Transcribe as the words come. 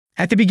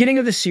At the beginning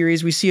of the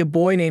series, we see a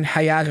boy named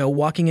Hayato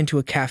walking into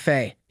a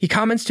cafe. He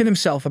comments to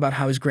himself about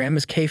how his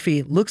grandma's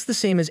cafe looks the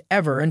same as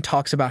ever and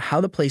talks about how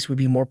the place would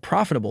be more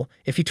profitable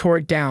if he tore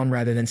it down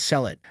rather than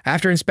sell it.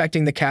 After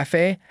inspecting the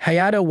cafe,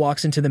 Hayato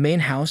walks into the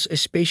main house, a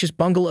spacious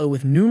bungalow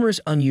with numerous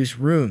unused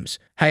rooms.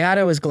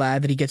 Hayato is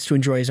glad that he gets to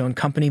enjoy his own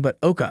company, but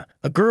Oka,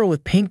 a girl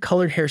with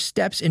pink-colored hair,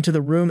 steps into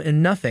the room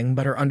in nothing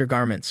but her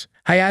undergarments.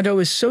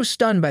 Hayato is so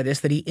stunned by this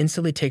that he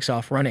instantly takes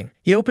off running.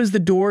 He opens the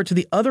door to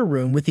the other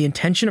room with the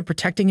intention of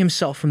protecting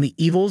himself from the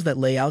evils that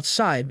lay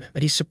outside,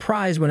 but he's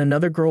surprised when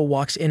another girl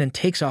walks in and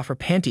takes off her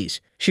panties.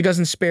 She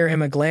doesn't spare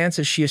him a glance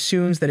as she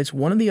assumes that it's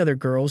one of the other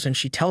girls, and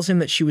she tells him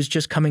that she was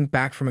just coming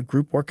back from a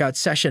group workout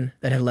session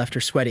that had left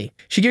her sweaty.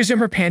 She gives him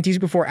her panties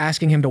before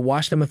asking him to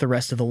wash them with the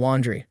rest of the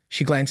laundry.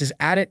 She glances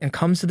at it and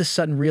comes to the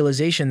sudden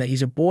realization that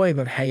he's a boy,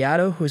 but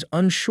Hayato, who is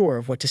unsure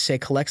of what to say,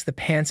 collects the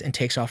pants and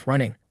takes off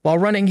running. While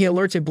running, he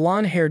alerts a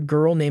blonde-haired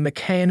girl named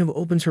Mikhayan who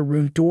opens her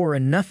room door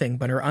in nothing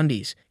but her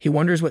undies. He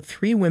wonders what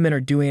three women are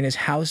doing in his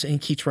house and he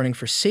keeps running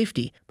for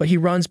safety, but he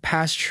runs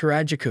past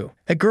Shirajuku,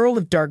 a girl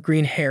with dark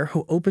green hair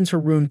who opens her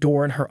room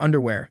door in her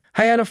underwear.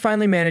 Hayato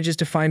finally manages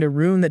to find a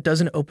room that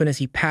doesn't open as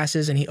he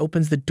passes, and he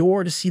opens the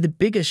door to see the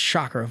biggest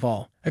shocker of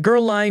all. A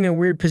girl lying in a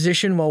weird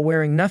position while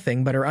wearing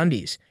nothing but her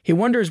undies. He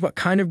wonders what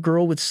kind of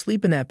girl would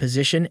sleep in that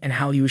position and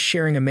how he was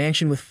sharing a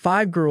mansion with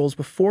 5 girls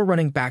before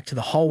running back to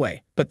the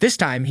hallway. But this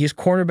time, he is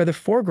cornered by the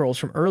 4 girls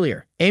from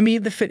earlier. Amy,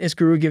 the fitness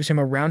guru, gives him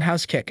a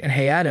roundhouse kick, and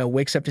Hayato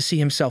wakes up to see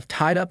himself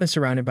tied up and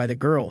surrounded by the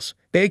girls.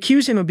 They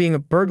accuse him of being a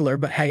burglar,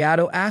 but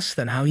Hayato asks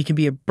them how he can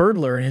be a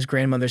burglar in his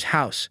grandmother's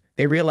house.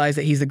 They realize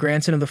that he's the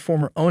grandson of the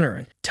former owner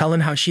and tell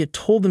him how she had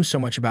told them so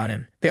much about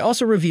him. They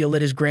also reveal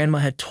that his grandma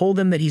had told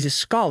them that he's a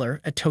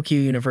scholar at Tokyo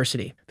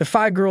University. The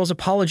 5 girls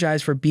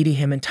apologize for beating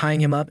him and tying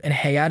him up, and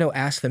Hayato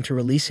asks them to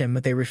release him,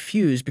 but they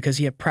refuse because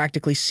he had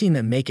practically seen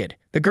them naked.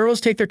 The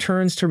girls take their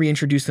turns to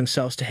reintroduce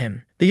themselves to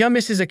him. The young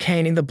Mrs.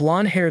 Akane, the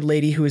blonde-haired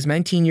lady who is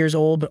 19 years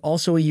old but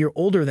also a year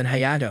older than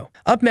Hayato.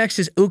 Up next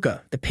is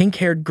Uka, the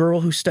pink-haired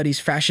girl who studies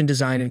fashion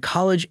design in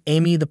college.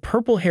 Amy, the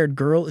purple-haired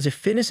girl, is a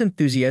fitness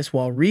enthusiast,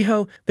 while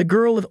Riho, the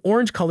girl with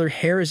orange-colored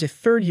hair, is a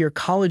third-year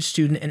college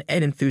student and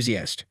ed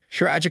enthusiast.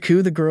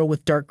 Shirajuku, the girl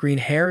with dark green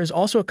hair, is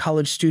also a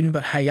college student,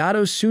 but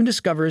Hayato soon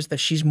discovers that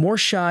she's more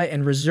shy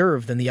and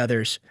reserved than the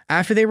others.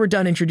 After they were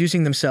done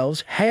introducing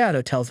themselves,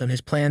 Hayato tells them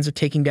his plans of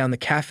taking down the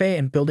cafe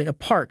and building a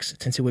park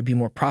since it would be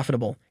more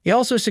profitable. He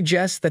also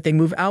suggests that they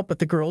move out, but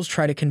the girls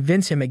try to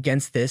convince him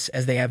against this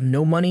as they have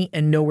no money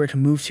and nowhere to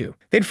move to.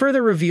 They'd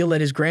further reveal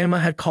that his grandma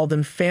had called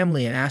them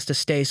family and asked to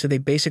stay, so they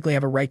basically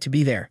have a right to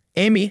be there.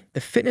 Amy,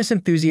 the fitness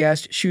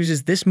enthusiast,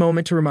 chooses this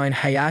moment to remind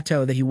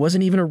Hayato that he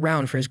wasn't even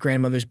around for his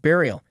grandmother's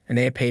burial, and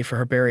they had paid for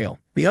her burial.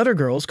 The other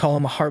girls call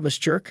him a heartless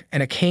jerk,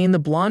 and Akane, the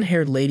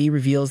blonde-haired lady,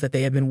 reveals that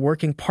they had been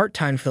working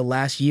part-time for the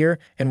last year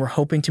and were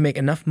hoping to make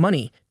enough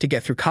money to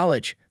get through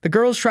college. The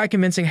girls try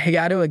convincing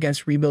Hayato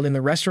against rebuilding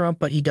the restaurant,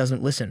 but he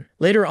doesn't listen.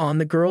 Later on,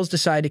 the girls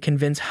decide to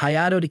convince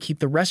Hayato to keep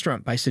the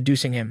restaurant by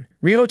seducing him.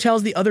 Ryo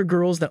tells the other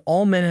girls that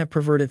all men have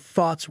perverted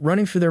thoughts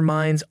running through their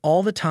minds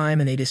all the time,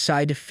 and they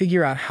decide to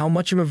figure out how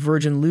much of a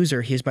virgin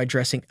loser he is by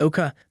dressing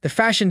Oka, the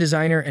fashion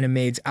designer, in a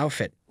maid's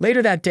outfit.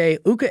 Later that day,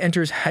 Uka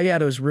enters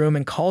Hayato's room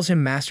and calls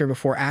him master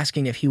before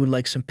asking if he would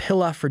like some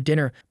pilaf for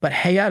dinner, but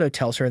Hayato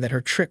tells her that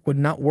her trick would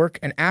not work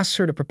and asks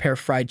her to prepare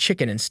fried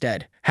chicken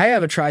instead.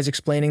 Hayato tries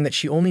explaining that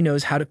she only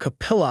knows how to cook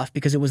pilaf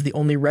because it was the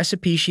only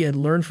recipe she had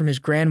learned from his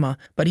grandma,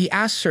 but he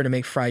asks her to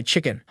make fried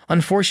chicken.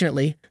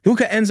 Unfortunately,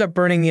 Uka ends up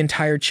burning the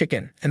entire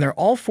chicken, and they're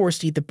all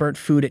forced to eat the burnt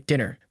food at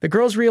dinner. The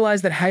girls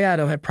realize that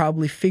Hayato had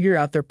probably figured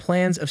out their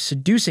plans of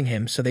seducing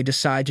him, so they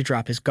decide to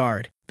drop his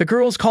guard. The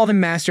girls call him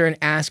master and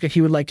ask if he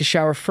would like to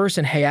shower first,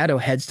 and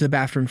Hayato heads to the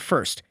bathroom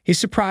first. He's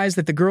surprised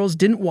that the girls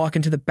didn't walk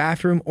into the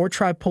bathroom or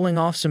try pulling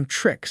off some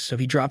tricks, so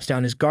he drops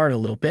down his guard a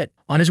little bit.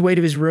 On his way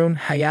to his room,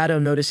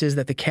 Hayato notices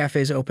that the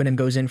cafe is open and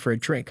goes in for a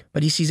drink,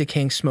 but he sees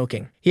Akane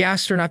smoking. He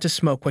asks her not to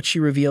smoke, but she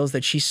reveals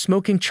that she's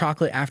smoking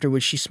chocolate, after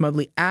which she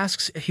smugly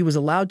asks if he was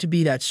allowed to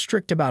be that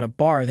strict about a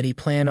bar that he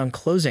planned on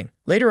closing.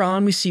 Later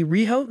on, we see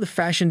Riho, the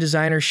fashion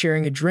designer,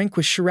 sharing a drink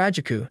with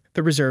Shirajuku,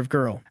 the reserve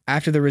girl.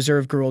 After the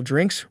reserve girl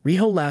drinks,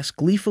 Riho laughs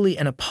gleefully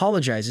and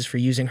apologizes for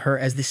using her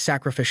as the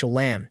sacrificial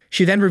lamb.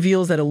 She then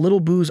reveals that a little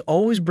booze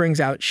always brings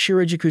out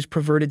Shirajuku's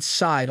perverted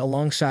side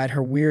alongside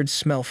her weird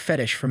smell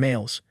fetish for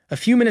males. A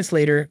few minutes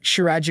later,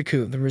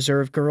 Shirajuku, the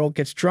reserve girl,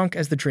 gets drunk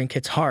as the drink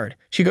hits hard.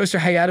 She goes to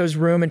Hayato's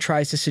room and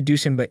tries to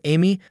seduce him, but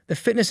Amy, the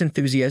fitness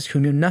enthusiast who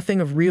knew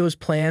nothing of Ryo's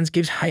plans,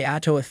 gives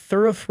Hayato a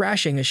thorough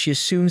thrashing as she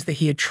assumes that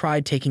he had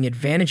tried taking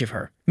advantage of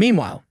her.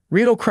 Meanwhile,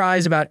 Ryo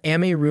cries about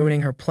Ame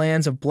ruining her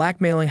plans of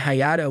blackmailing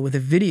Hayato with a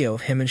video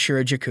of him and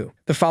Shirajuku.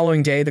 The The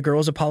following day, the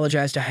girls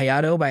apologize to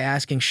Hayato by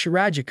asking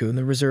Shirajuku,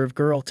 the reserve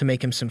girl, to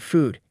make him some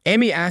food.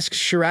 Amy asks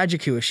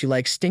Shirajuku if she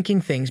likes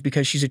stinking things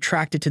because she's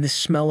attracted to the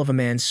smell of a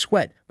man's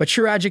sweat, but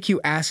Shirajuku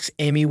asks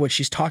Amy what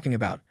she's talking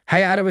about.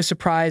 Hayato is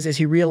surprised as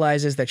he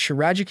realizes that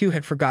Shirajuku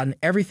had forgotten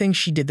everything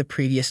she did the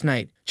previous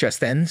night.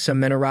 Just then, some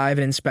men arrive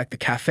and inspect the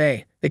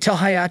cafe. They tell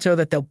Hayato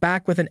that they'll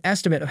back with an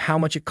estimate of how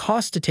much it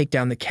costs to take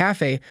down the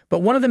cafe, but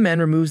one of the men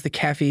removes the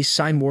cafe's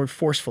signboard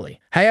forcefully.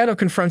 Hayato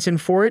confronts him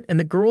for it, and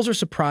the girls are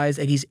surprised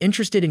that he's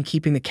interested in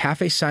keeping the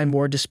cafe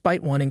signboard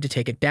despite wanting to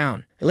take it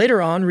down.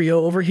 Later on, Ryo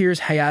overhears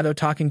Hayato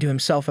talking to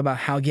himself about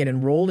how he had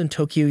enrolled in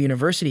Tokyo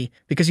University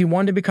because he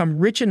wanted to become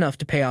rich enough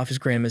to pay off his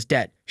grandma's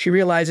debt. She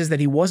realizes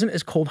that he wasn't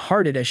as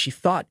cold-hearted as she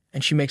thought,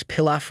 and she makes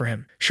pilaf for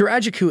him.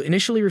 Shirajuku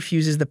initially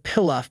refuses the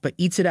pilaf but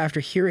eats it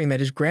after hearing that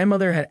his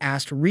grandmother had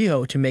asked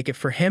Ryo to make it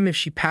for him if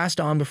she passed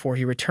on before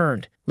he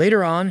returned.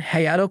 Later on,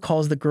 Hayato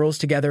calls the girls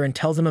together and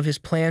tells them of his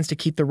plans to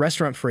keep the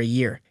restaurant for a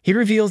year. He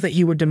reveals that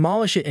he would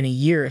demolish it in a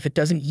year if it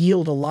doesn't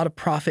yield a lot of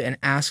profit and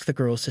asks the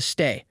girls to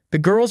stay. The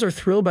girls are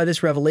thrilled by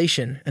this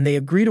revelation, and they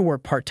agree to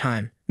work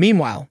part-time.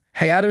 Meanwhile,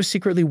 Hayato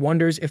secretly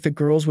wonders if the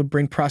girls would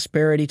bring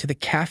prosperity to the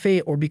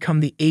cafe or become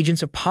the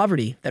agents of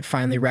poverty that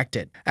finally wrecked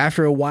it.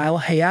 After a while,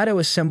 Hayato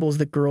assembles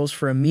the girls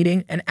for a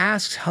meeting and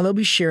asks how they'll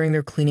be sharing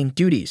their cleaning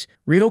duties.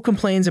 Rito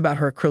complains about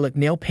her acrylic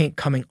nail paint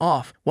coming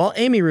off, while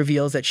Amy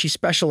reveals that she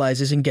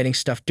specializes in getting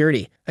stuff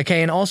dirty.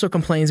 Akain also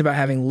complains about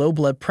having low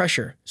blood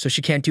pressure, so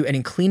she can't do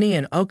any cleaning,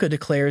 and Oka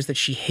declares that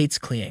she hates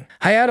cleaning.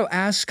 Hayato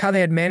asks how they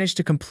had managed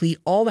to complete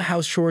all the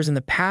house chores in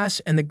the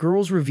past, and the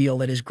girls reveal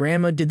that his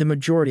grandma did the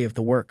majority of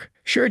the work.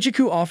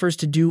 Shirajuku offers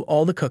to do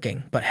all the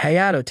cooking, but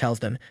Hayato tells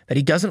them that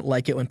he doesn't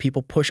like it when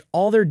people push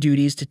all their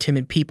duties to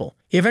timid people.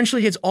 He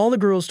eventually gets all the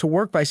girls to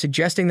work by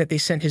suggesting that they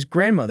sent his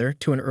grandmother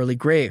to an early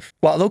grave.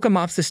 While Oka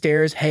mops the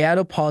stairs,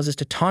 Hayato pauses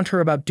to taunt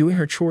her about doing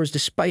her chores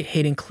despite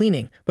hating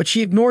cleaning, but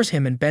she ignores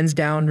him and bends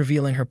down,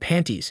 revealing her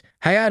panties.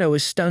 Hayato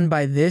is stunned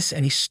by this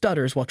and he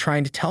stutters while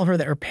trying to tell her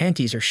that her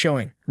panties are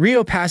showing.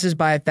 Ryo passes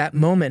by at that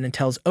moment and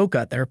tells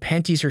Oka that her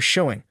panties are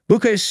showing.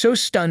 Buka is so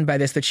stunned by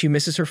this that she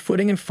misses her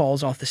footing and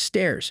falls off the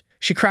stairs.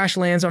 She crash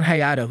lands on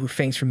Hayato, who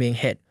faints from being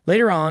hit.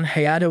 Later on,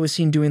 Hayato is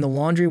seen doing the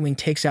laundry when he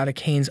takes out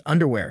Akain's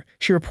underwear.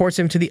 She reports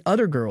him to the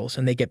other girls,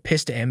 and they get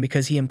pissed at him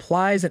because he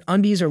implies that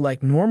undies are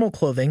like normal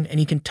clothing and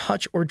he can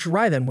touch or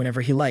dry them whenever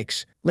he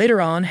likes.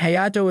 Later on,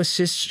 Hayato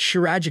assists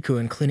Shirajuku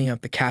in cleaning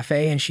up the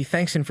cafe, and she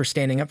thanks him for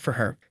standing up for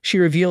her. She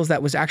reveals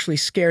that was actually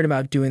scared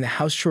about doing the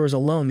house chores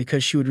alone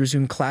because she would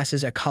resume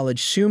classes at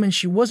college soon and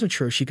she wasn't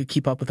sure she could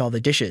keep up with all the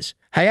dishes.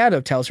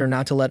 Hayato tells her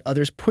not to let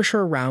others push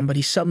her around, but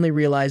he suddenly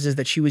realizes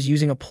that she was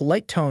using a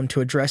polite tone to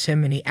address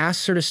him, and he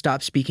asks her to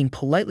stop speaking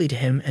politely to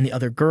him and the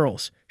other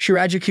girls.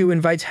 Shirajuku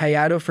invites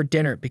Hayato for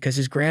dinner because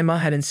his grandma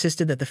had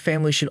insisted that the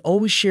family should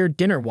always share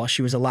dinner while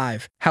she was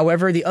alive.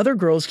 However, the other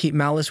girls keep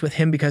malice with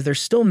him because they're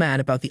still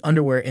mad about the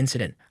underwear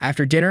incident.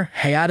 After dinner,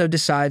 Hayato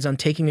decides on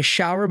taking a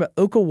shower, but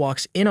Oko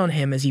walks in on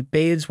him as he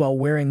bathes while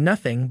wearing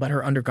nothing but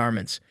her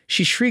undergarments.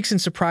 She shrieks in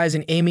surprise,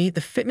 and Amy,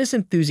 the fitness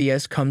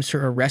enthusiast, comes to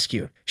her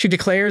rescue. She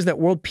declares that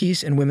world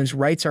peace and women's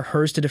rights are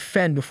hers to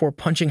defend before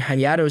punching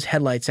Hayato's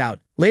headlights out.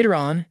 Later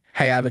on,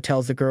 Hayato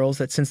tells the girls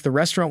that since the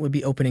restaurant would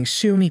be opening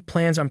soon, he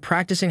plans on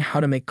practicing how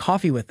to make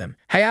coffee with them.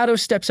 Hayato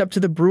steps up to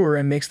the brewer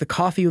and makes the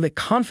coffee with a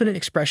confident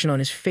expression on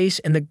his face,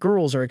 and the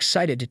girls are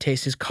excited to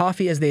taste his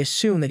coffee as they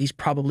assume that he's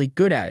probably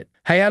good at it.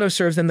 Hayato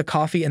serves them the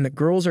coffee, and the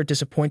girls are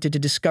disappointed to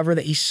discover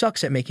that he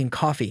sucks at making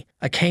coffee.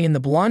 Akain, the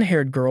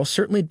blonde-haired girl,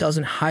 certainly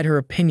doesn't hide her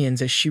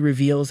opinions as she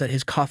reveals that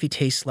his coffee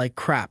tastes like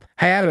crap.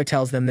 Hayato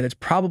tells them that it's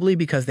probably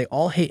because they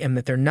all hate him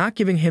that they're not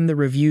giving him the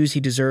reviews he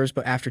deserves,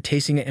 but after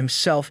tasting it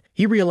himself,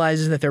 he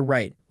realizes that they're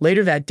right.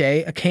 Later that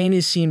day, Akain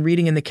is seen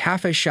reading in the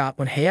cafe shop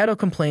when Hayato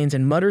complains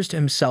and mutters to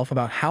himself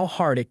about how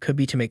hard it could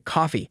be to make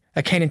coffee.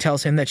 Akain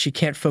tells him that she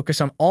can't focus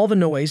on all the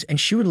noise and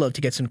she would love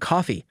to get some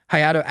coffee.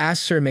 Hayato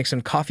asks her to make some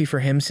coffee for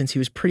him since he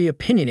was pretty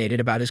opinionated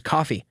about his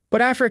coffee.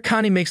 But after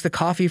Akane makes the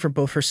coffee for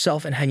both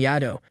herself and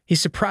Hayato,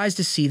 he's surprised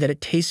to see that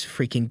it tastes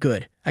freaking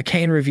good.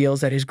 Akain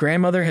reveals that his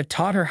grandmother had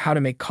taught her how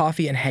to make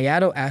coffee, and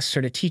Hayato asks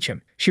her to teach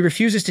him. She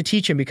refuses to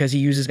teach him because he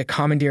uses a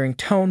commandeering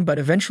tone, but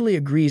eventually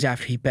agrees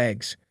after he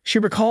begs. She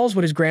recalls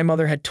what his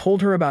grandmother had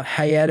told her about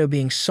Hayato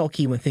being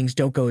sulky when things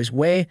don't go his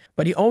way,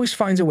 but he always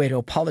finds a way to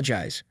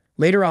apologize.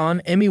 Later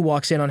on, Emi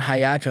walks in on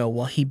Hayato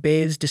while he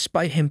bathes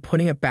despite him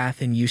putting a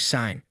bath in use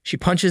sign. She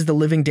punches the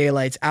living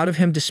daylights out of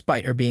him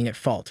despite her being at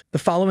fault. The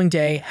following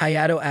day,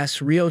 Hayato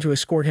asks Ryo to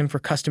escort him for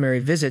customary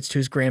visits to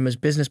his grandma's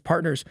business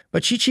partners,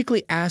 but she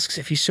cheekily asks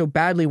if he so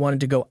badly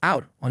wanted to go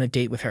out on a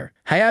date with her.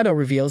 Hayato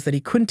reveals that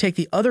he couldn't take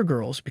the other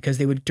girls because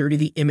they would dirty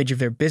the image of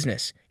their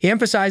business. He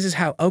emphasizes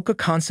how Oka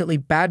constantly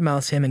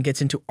badmouths him and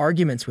gets into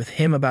arguments with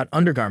him about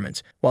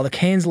undergarments, while the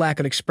Kane's lack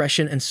of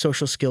expression and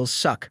social skills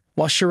suck.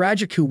 While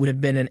Shirajuku would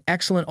have been an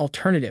excellent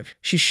alternative,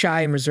 she's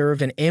shy and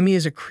reserved, and Amy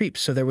is a creep,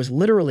 so there was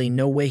literally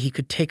no way he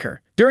could take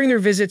her. During their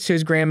visits to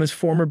his grandma's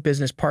former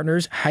business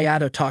partners,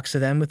 Hayato talks to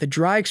them with a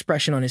dry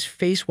expression on his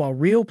face while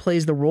Ryo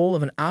plays the role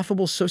of an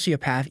affable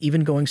sociopath,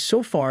 even going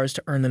so far as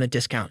to earn them a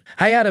discount.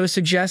 Hayato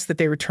suggests suggests that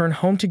they return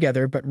home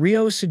together, but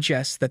Rio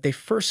suggests that they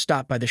first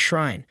stop by the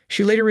shrine.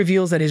 She later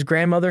reveals that his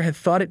grandmother had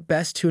thought it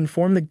best to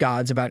inform the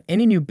gods about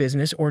any new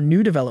business or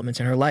new developments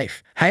in her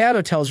life.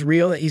 Hayato tells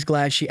Rio that he's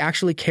glad she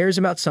actually cares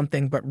about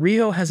something, but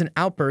Rio has an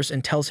outburst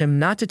and tells him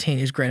not to taint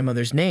his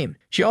grandmother's name.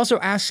 She also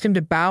asks him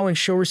to bow and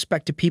show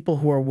respect to people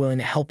who are willing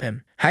to help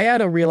him.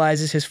 Hayato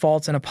realizes his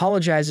faults and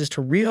apologizes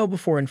to Rio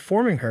before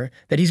informing her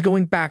that he's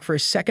going back for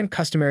his second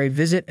customary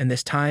visit, and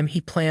this time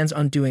he plans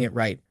on doing it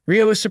right.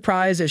 Rio is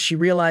surprised as she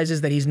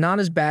realizes that he's not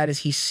as bad as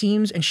he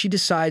seems, and she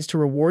decides to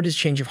reward his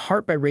change of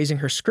heart by raising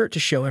her skirt to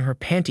show him her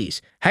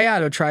panties.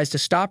 Hayato tries to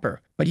stop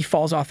her, but he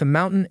falls off the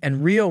mountain,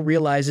 and Rio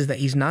realizes that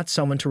he's not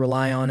someone to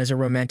rely on as a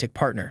romantic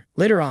partner.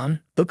 Later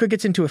on, Oka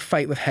gets into a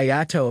fight with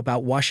Hayato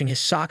about washing his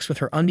socks with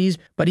her undies,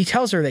 but he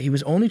tells her that he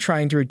was only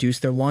trying to reduce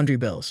their laundry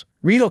bills.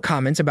 Rio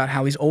comments about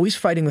how he's always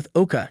fighting with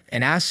Oka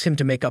and asks him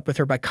to make up with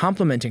her by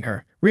complimenting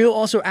her. Rio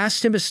also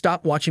asks him to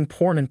stop watching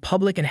porn in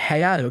public, and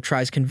Hayato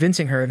tries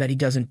convincing her that he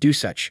doesn't do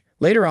such.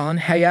 Later on,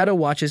 Hayato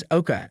watches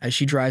Oka as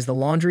she dries the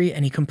laundry,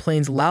 and he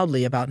complains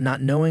loudly about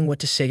not knowing what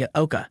to say to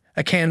Oka.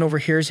 Akan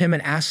overhears him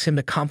and asks him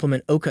to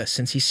compliment Oka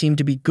since he seemed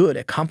to be good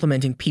at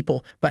complimenting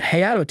people, but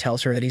Hayato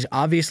tells her that he's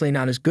obviously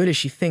not as good as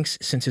she thinks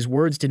since his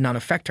words did not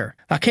affect her.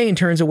 Akan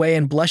turns away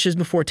and blushes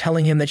before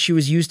telling him that she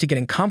was used to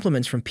getting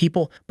compliments from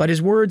people, but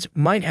his words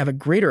might have a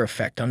greater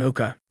effect on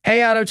Oka.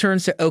 Hayato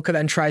turns to Oka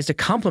and tries to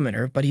compliment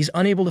her, but he's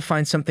unable to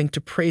find something to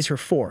praise her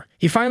for.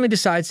 He finally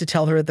decides to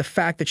tell her that the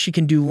fact that she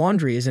can do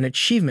laundry is an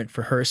achievement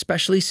for her,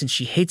 especially since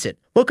she hates it.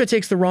 Oka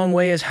takes the wrong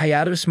way as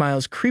Hayato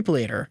smiles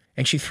creepily at her,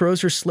 and she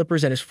throws her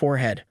slippers at his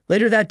forehead.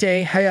 Later that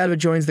day, Hayato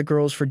joins the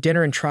girls for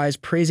dinner and tries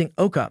praising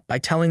Oka by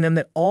telling them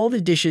that all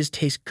the dishes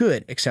taste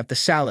good except the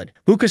salad.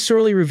 Oka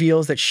sorely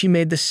reveals that she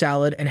made the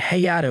salad, and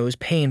Hayato is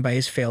pained by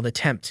his failed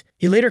attempt.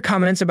 He later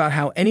comments about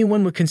how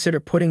anyone would consider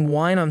putting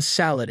wine on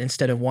salad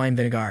instead of wine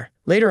vinegar.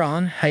 Later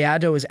on,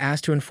 Hayato is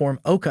asked to inform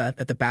Oka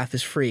that the bath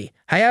is free.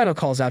 Hayato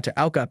calls out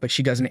to Oka, but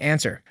she doesn't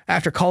answer.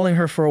 After calling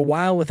her for a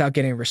while without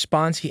getting a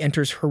response, he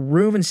enters her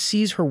room and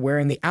sees her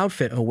wearing the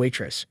outfit of a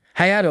waitress.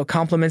 Hayato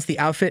compliments the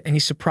outfit, and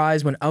he's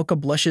surprised when Oka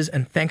blushes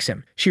and thanks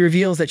him. She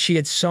reveals that she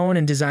had sewn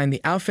and designed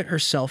the outfit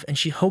herself, and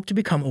she hoped to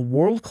become a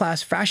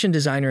world-class fashion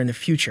designer in the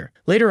future.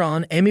 Later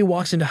on, Amy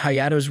walks into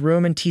Hayato's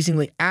room and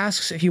teasingly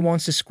asks if he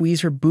wants to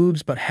squeeze her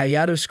boobs, but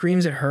Hayato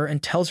screams at her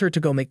and tells her to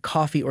go make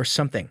coffee or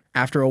something.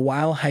 After a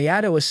while,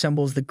 Hayato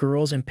assembles the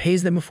girls and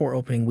pays them before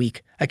opening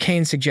week.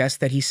 Akane suggests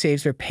that he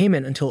saves their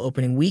payment until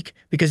opening week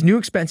because new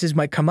expenses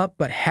might come up,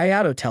 but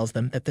Hayato tells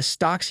them that the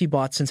stocks he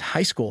bought since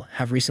high school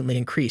have recently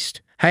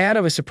increased.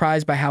 Hayato is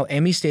surprised by how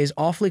Emi stays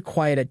awfully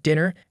quiet at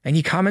dinner, and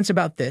he comments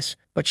about this,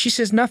 but she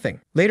says nothing.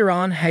 Later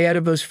on,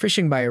 Hayato goes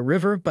fishing by a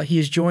river, but he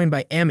is joined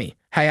by Emi.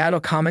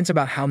 Hayato comments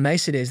about how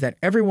nice it is that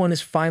everyone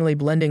is finally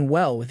blending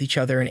well with each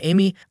other, and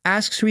Amy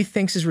asks who he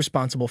thinks is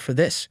responsible for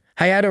this.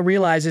 Hayato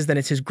realizes that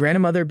it's his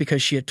grandmother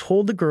because she had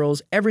told the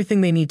girls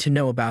everything they need to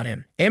know about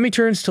him. Amy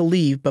turns to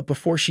leave, but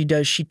before she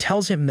does, she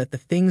tells him that the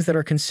things that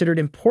are considered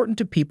important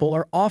to people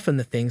are often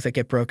the things that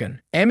get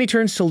broken. Amy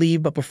turns to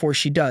leave, but before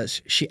she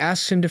does, she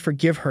asks him to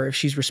forgive her if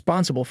she's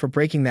responsible for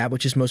breaking that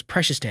which is most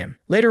precious to him.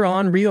 Later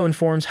on, Ryo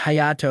informs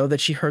Hayato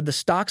that she heard the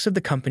stocks of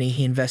the company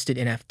he invested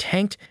in have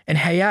tanked, and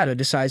Hayato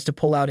decides to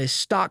pull out his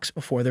stocks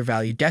before their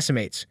value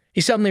decimates. He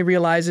suddenly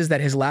realizes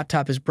that his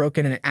laptop is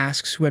broken and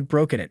asks who had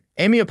broken it.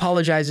 Amy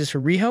apologizes for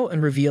Riho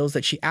and reveals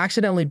that she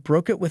accidentally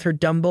broke it with her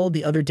dumbbell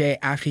the other day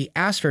after he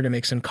asked her to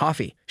make some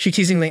coffee. She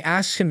teasingly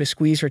asks him to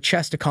squeeze her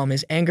chest to calm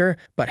his anger,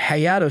 but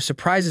Hayato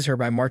surprises her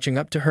by marching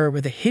up to her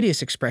with a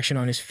hideous expression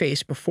on his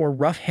face before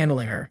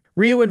rough-handling her.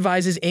 Riho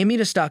advises Amy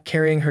to stop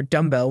carrying her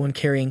dumbbell when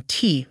carrying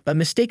tea, but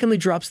mistakenly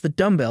drops the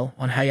dumbbell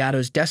on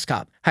Hayato's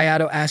desktop.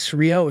 Hayato asks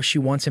Riho if she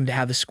wants him to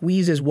have a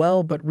squeeze as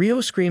well, but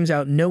Riho screams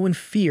out no in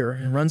fear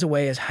and runs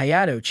away as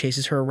Hayato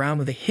chases her around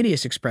with a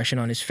hideous expression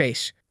on his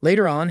face.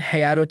 Later on,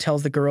 Hayato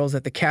tells the girls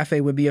that the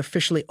cafe would be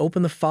officially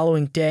open the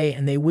following day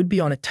and they would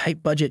be on a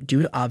tight budget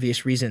due to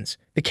obvious reasons.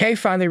 The cafe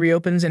finally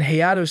reopens and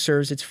Hayato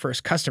serves its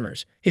first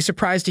customers. He's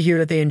surprised to hear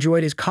that they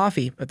enjoyed his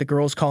coffee, but the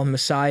girls call him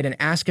aside and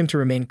ask him to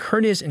remain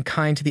courteous and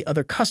kind to the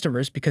other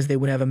customers because they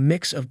would have a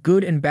mix of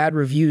good and bad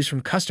reviews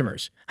from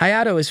customers.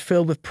 Hayato is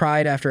filled with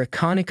pride after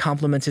Akane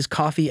compliments his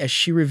coffee as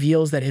she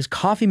reveals that his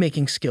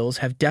coffee-making skills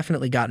have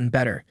definitely gotten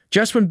better.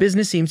 Just when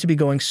business seems to be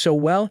going so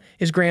well,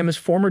 his grandma's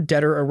former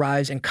debtor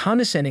arrives and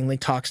condescendingly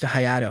talks to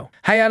Hayato.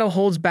 Hayato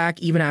holds back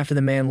even after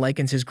the man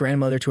likens his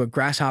grandmother to a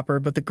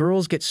grasshopper, but the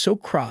girls get so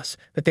cross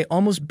that they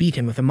almost beat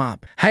him with a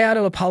mop.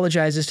 Hayato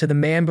apologizes to the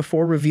man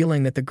before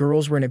revealing that the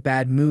girls were in a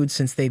bad mood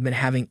since they'd been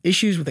having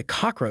issues with a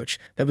cockroach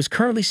that was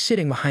currently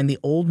sitting behind the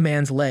old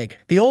man's leg.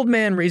 The old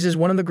man raises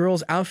one of the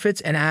girls'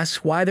 outfits and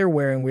asks why they're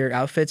wearing weird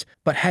outfits,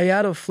 but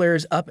Hayato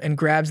flares up and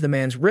grabs the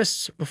man's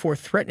wrists before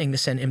threatening to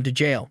send him to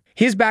jail.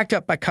 He is backed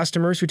up by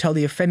customers who tell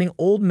the offending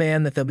old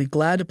man that they'll be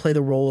glad to play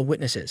the role of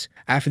witnesses.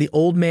 After the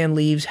old man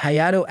leaves,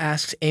 Hayato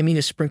asks Amy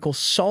to sprinkle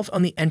salt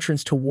on the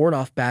entrance to ward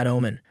off bad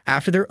omen.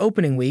 After their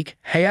opening week,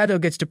 Hayato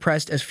gets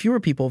depressed as fewer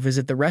people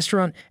visit the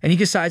restaurant, and he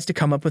decides to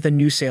come up with a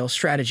new sales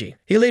strategy.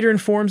 He later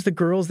informs the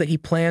girls that he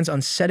plans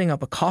on setting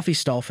up a coffee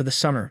stall for the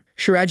summer.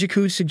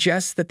 Shirajuku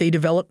suggests that they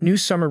develop new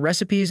summer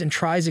recipes and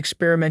tries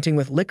experimenting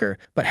with liquor,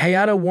 but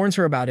Hayato warns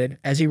her about it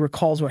as he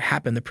recalls what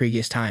happened the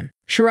previous time.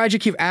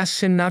 Shirajuku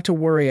asks him not to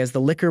worry as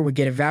the liquor would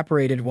get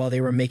evaporated while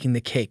they were making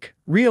the cake.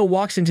 Ryo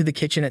walks into the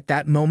kitchen at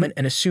that moment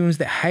and assumes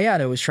that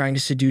Hayato is trying to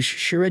seduce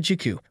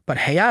Shirajuku, but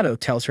Hayato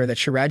tells her that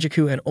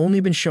Shirajuku had only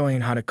been showing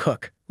him how to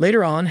cook.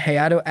 Later on,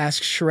 Hayato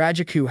asks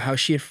Shirajuku how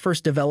she had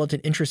first developed an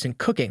interest in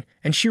cooking,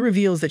 and she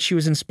reveals that she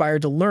was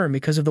inspired to learn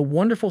because of the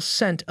wonderful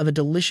scent of a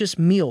delicious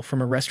meal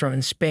from a restaurant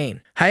in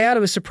Spain.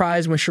 Hayato is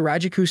surprised when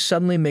Shirajuku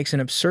suddenly makes an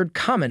absurd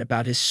comment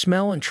about his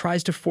smell and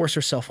tries to force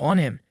herself on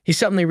him. He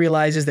suddenly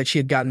realizes that she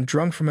had gotten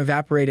drunk from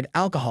evaporated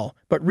alcohol,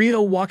 but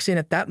Ryo walks in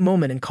at that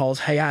moment and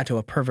calls Hayato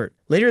a pervert.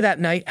 Later that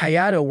night,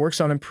 Hayato works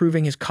on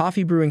improving his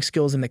coffee brewing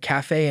skills in the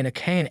cafe, and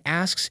Akane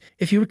asks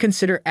if he would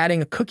consider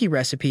adding a cookie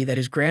recipe that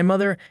his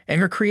grandmother and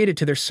her created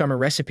to their summer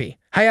recipe.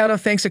 Hayato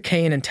thanks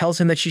Akane and tells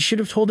him that she should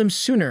have told him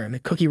sooner, and the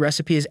cookie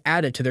recipe is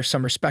added to their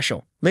summer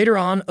special. Later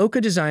on, Oka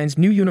designs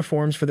new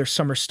uniforms for their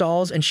summer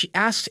stalls, and she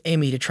asks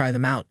Amy to try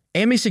them out.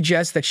 Amy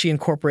suggests that she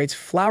incorporates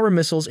flower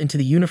missiles into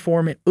the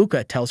uniform, and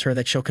Uka tells her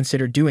that she'll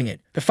consider doing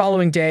it. The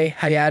following day,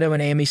 Hayato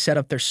and Amy set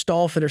up their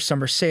stall for their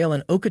summer sale,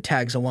 and Uka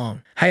tags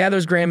along.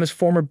 Hayato's grandma's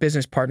former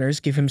business partners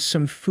give him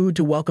some food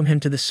to welcome him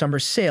to the summer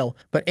sale,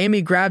 but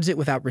Amy grabs it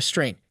without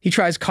restraint. He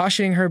tries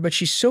cautioning her, but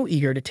she's so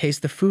eager to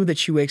taste the food that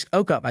she wakes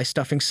Uka up by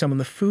stuffing some of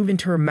the food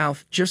into her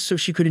mouth just so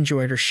she could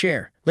enjoy her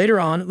share. Later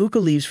on, Uka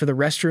leaves for the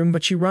restroom,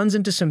 but she runs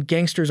into some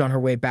gangsters on her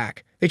way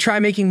back. They try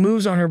making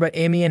moves on her, but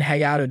Amy and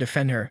Hayato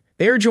defend her.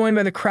 They are joined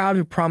by the crowd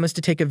who promise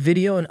to take a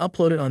video and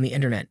upload it on the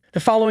internet.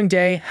 The following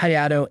day,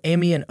 Hayato,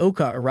 Amy, and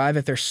Oka arrive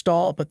at their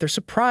stall, but they're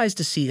surprised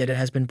to see that it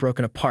has been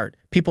broken apart.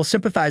 People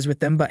sympathize with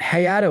them, but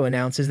Hayato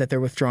announces that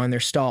they're withdrawing their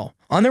stall.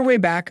 On their way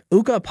back,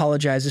 Uka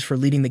apologizes for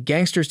leading the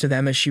gangsters to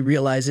them as she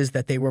realizes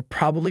that they were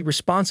probably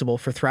responsible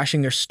for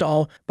thrashing their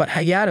stall, but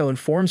Hayato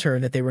informs her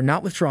that they were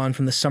not withdrawn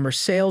from the summer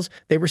sales,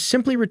 they were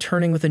simply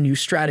returning with a new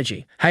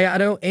strategy.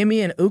 Hayato,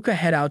 Amy, and Uka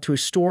head out to a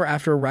store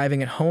after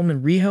arriving at home,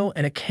 and Riho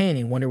and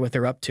Akane wonder what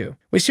they're up to.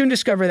 We soon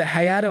discover that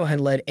Hayato had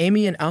led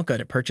Amy and Uka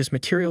to purchase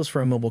materials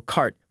for a mobile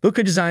cart.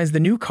 Uka designs the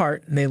new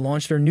cart, and they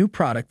launch their new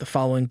product the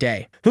following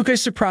day. Uka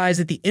is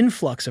surprised at the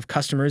influx of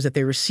customers that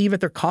they receive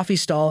at their coffee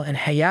stall, and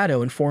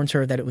Hayato informs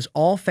her that it was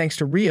all thanks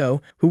to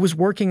Ryo, who was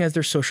working as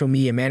their social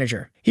media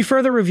manager. He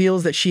further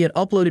reveals that she had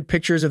uploaded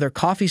pictures of their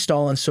coffee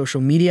stall on social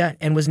media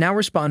and was now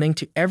responding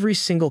to every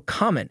single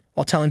comment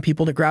while telling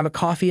people to grab a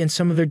coffee and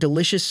some of their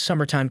delicious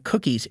summertime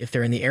cookies if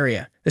they're in the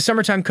area. The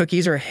summertime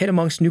cookies are a hit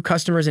amongst new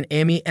customers, and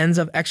Amy ends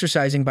up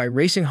exercising by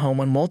racing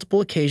home on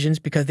multiple occasions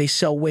because they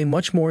sell way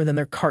much more than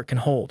their cart can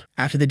hold.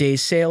 After the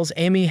day's sales,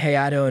 Amy,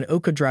 Hayato, and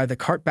Uka drive the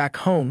cart back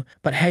home,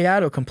 but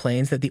Hayato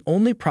complains that the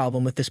only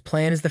problem with this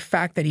plan is the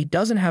fact that he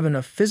doesn't have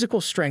enough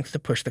physical strength to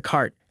push the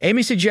cart.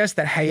 Amy suggests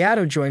that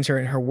Hayato joins her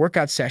in her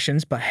workout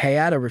sessions, but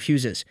Hayato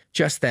refuses.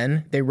 Just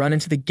then, they run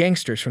into the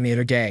gangsters from the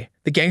other day.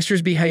 The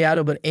gangsters beat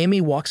Hayato, but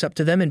Amy walks up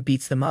to them and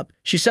beats them up.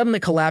 She suddenly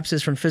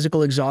collapses from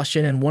physical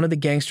exhaustion, and one of the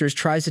gangsters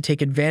tries to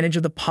take advantage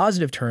of the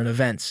positive turn of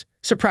events.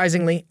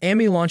 Surprisingly,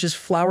 Amy launches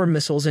flower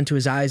missiles into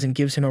his eyes and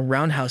gives him a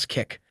roundhouse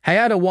kick.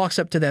 Hayato walks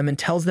up to them and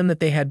tells them that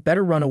they had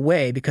better run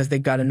away because they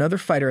got another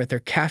fighter at their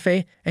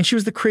cafe, and she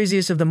was the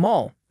craziest of them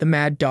all, the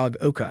mad dog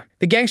Oka.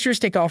 The gangsters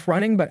take off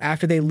running, but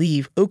after they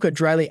leave, Oka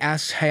dryly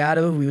asks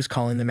Hayato who he was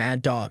calling the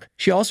mad dog.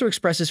 She also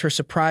expresses her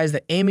surprise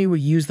that Amy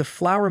would use the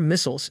flower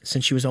missiles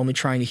since she was only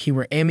trying to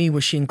humor Amy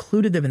when she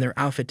included them in their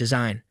outfit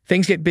design.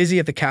 Things get busy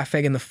at the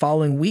cafe in the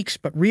following weeks,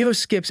 but Ryo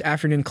skips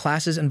afternoon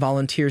classes and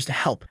volunteers to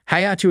help.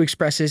 Hayato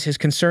expresses his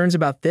concerns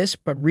about this,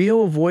 but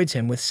Ryo avoids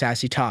him with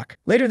sassy talk.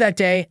 Later that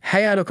day,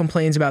 Hayato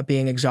complains about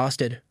being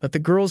exhausted, but the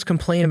girls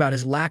complain about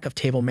his lack of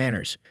table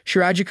manners.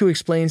 Shirajuku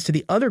explains to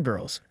the other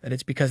girls that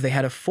it's because they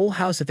had a full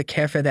house at the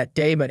cafe that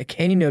day, but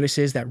Akane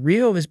notices that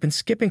Ryo has been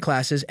skipping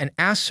classes and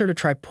asks her to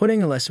try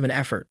putting less of an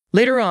effort.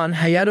 Later on,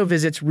 Hayato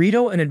visits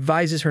Rito and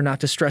advises her not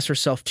to stress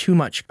herself too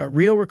much, but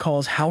Ryo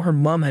recalls how her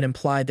mom had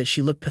implied that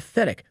she looked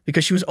pathetic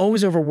because she was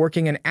always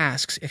overworking and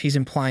asks if he's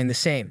implying the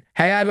same.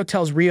 Hayato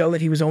tells Ryo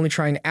that he was only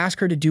trying to ask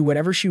her to do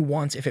whatever she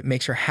wants if it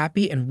makes her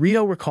happy, and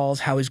Ryo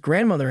recalls how his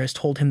grandmother has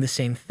told him the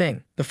same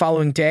thing. The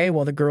following day,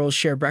 while the girls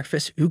share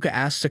breakfast, Uka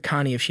asks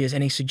Akane if she has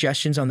any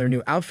suggestions on their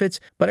new outfits,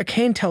 but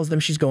Akane tells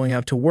them she's going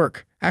out to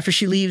work. After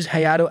she leaves,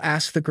 Hayato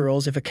asks the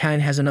girls if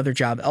Akane has another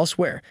job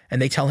elsewhere, and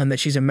they tell him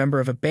that she's a member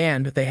of a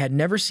band, but they had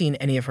never seen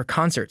any of her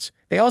concerts.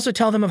 They also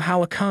tell them of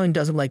how Akane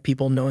doesn't like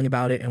people knowing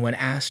about it, and when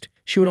asked,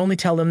 she would only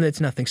tell them that it's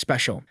nothing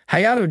special.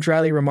 Hayato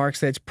dryly remarks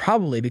that it's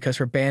probably because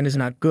her band is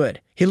not good.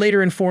 He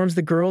later informs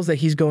the girls that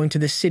he's going to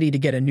the city to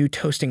get a new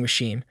toasting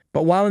machine.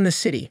 But while in the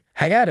city,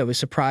 Hayato is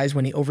surprised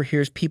when he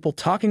overhears people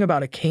talking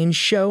about Akane's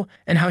show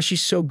and how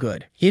she's so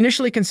good. He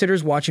initially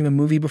considers watching a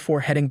movie before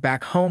heading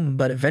back home,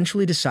 but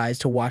eventually decides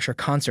to watch her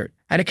concert.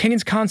 At a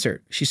Kenin's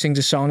concert, she sings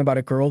a song about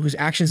a girl whose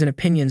actions and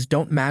opinions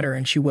don't matter,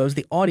 and she wows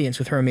the audience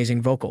with her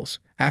amazing vocals.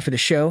 After the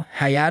show,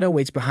 Hayato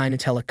waits behind to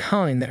tell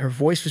Akane that her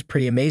voice was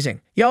pretty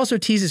amazing. He also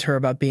teases her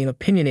about being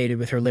opinionated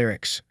with her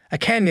lyrics.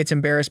 Akane gets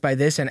embarrassed by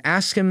this and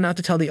asks him not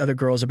to tell the other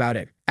girls about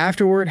it.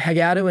 Afterward,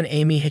 Hayato and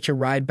Amy hitch a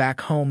ride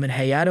back home, and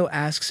Hayato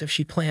asks if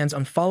she plans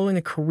on following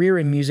a career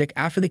in music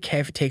after the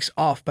Café takes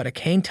off, but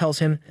Akane tells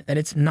him that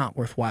it's not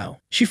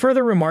worthwhile. She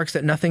further remarks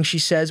that nothing she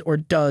says or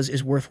does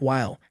is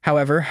worthwhile.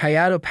 However,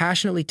 Hayato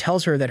passionately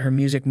tells her that her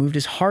music moved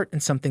his heart,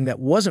 and something that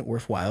wasn't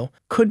worthwhile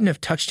couldn't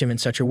have touched him in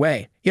such a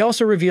way. He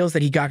also reveals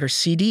that he got her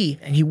CD,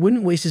 and he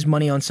wouldn't waste his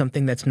money on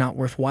something that's not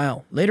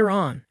worthwhile. Later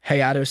on,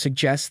 Hayato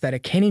suggests that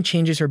Akane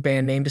changes her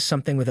band name to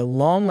something with a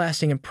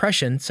long-lasting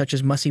impression, such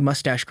as Mussy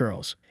Mustache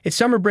Girls. It's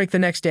summer break the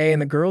next day,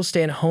 and the girls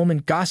stay at home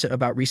and gossip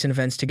about recent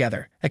events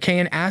together.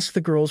 Akane asks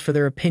the girls for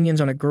their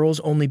opinions on a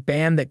girls-only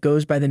band that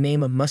goes by the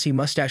name of Mussy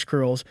Mustache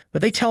Girls,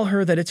 but they tell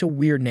her that it's a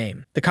weird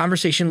name. The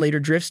conversation later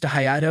drifts to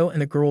Hayato,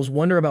 and the girls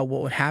wonder about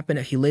what would happen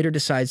if he later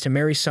decides to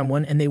marry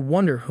someone, and they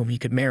wonder whom he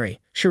could marry.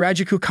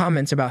 Shirajuku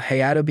comments about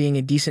Hayato being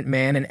a decent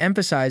man and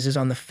emphasizes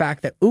on the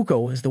fact that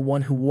Uko is the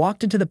one who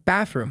walked into the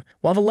bathroom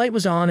while the light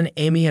was on, and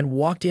Amy had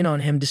walked in on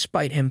him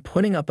despite him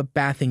putting up a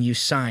bath in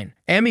use sign.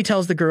 Amy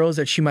tells the girls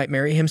that she might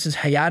marry him since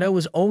Hayato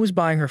was always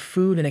buying her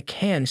food, and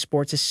Akane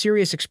sports a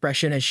serious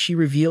expression as she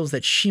reveals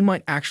that she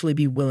might actually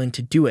be willing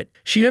to do it.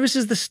 She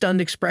notices the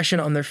stunned expression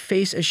on their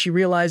face as she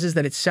realizes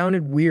that it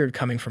sounded weird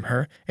coming from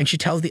her, and she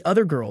tells the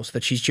other girls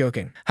that she's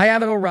joking.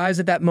 Hayato arrives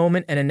at that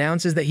moment and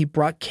announces that he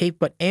brought cake,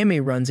 but Amy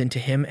runs into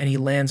him and he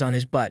lands on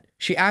his butt.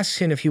 She asks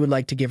him if he would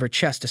like to give her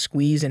chest a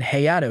squeeze, and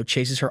Hayato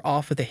chases her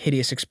off with a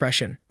hideous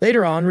expression.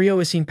 Later on, Ryo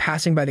is seen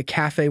passing by the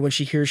cafe when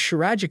she hears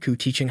Shirajuku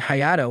teaching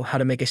Hayato how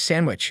to make a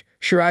sandwich.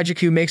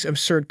 Shirajuku makes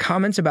absurd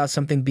comments about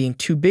something being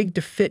too big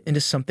to fit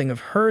into something of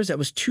hers that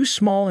was too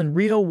small, and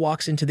Ryo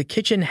walks into the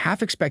kitchen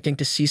half expecting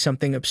to see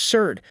something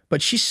absurd,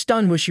 but she's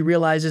stunned when she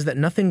realizes that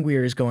nothing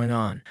weird is going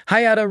on.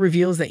 Hayato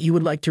reveals that he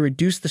would like to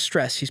reduce the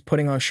stress he's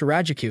putting on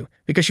Shirajuku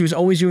because she was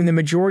always doing the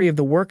majority of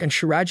the work, and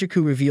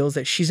Shirajuku reveals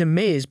that she's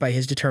amazed by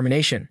his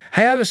determination.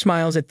 Hayato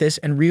smiles at this,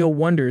 and Ryo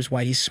wonders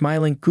why he's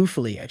smiling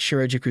goofily at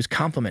Shirajuku's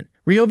compliment.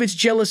 Ryo gets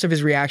jealous of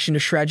his reaction to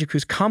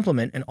Shirajuku's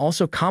compliment and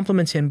also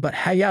compliments him, but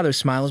Hayato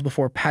smiles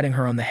before patting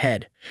her on the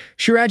head.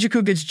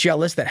 Shirajuku gets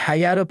jealous that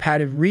Hayato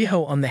patted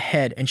Ryo on the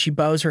head, and she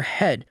bows her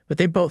head, but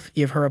they both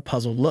give her a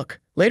puzzled look.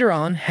 Later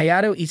on,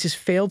 Hayato eats his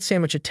failed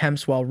sandwich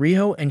attempts while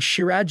Ryo and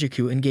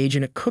Shirajuku engage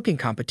in a cooking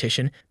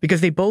competition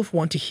because they both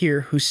want to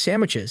hear whose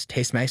sandwiches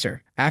taste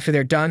nicer. After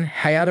they're done,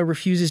 Hayato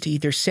refuses to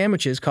eat their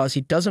sandwiches cause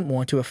he doesn't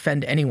want to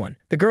offend anyone.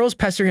 The girls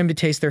pester him to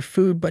taste their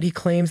food, but he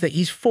claims that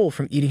he's full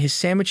from eating his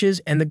sandwiches,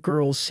 and the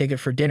girls save it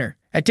for dinner.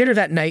 At dinner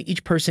that night,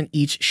 each person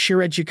eats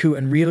Shirajuku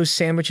and Ryo's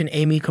sandwich, and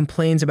Amy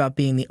complains about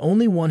being the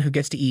only one who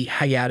gets to eat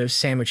Hayato's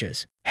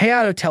sandwiches.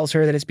 Hayato tells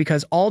her that it's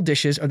because all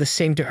dishes are the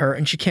same to her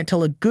and she can't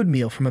tell a good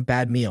meal from a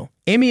bad meal.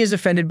 Amy is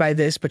offended by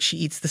this, but she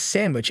eats the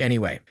sandwich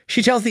anyway.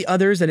 She tells the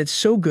others that it's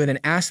so good and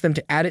asks them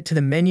to add it to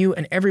the menu,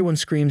 and everyone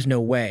screams no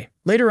way.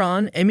 Later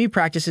on, Amy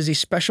practices a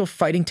special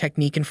fighting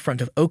technique in front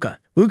of Oka.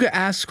 Uga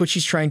asks what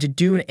she's trying to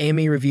do, and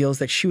Amy reveals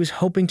that she was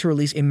hoping to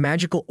release a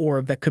magical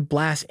orb that could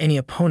blast any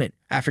opponent.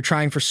 After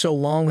trying for so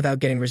long without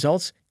getting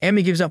results,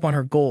 Amy gives up on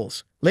her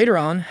goals. Later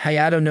on,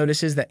 Hayato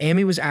notices that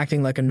Amy was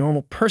acting like a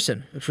normal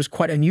person, which was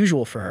quite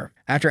unusual for her.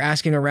 After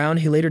asking around,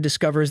 he later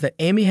discovers that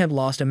Amy had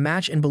lost a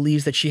match and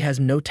believes that she has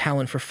no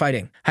talent for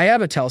fighting.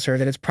 Hayato tells her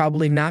that it's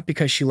probably not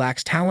because she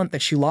lacks talent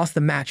that she lost the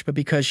match, but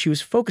because she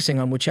was focusing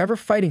on whichever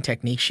fighting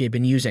technique she had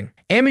been using.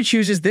 Amy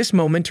chooses this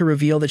moment to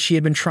reveal that she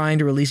had been trying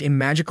to release a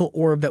magical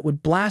orb that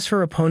would blast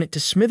her opponent to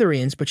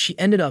smithereens, but she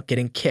ended up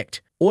getting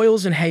kicked.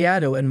 Oils and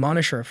Hayato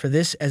admonish her for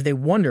this as they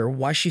wonder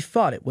why she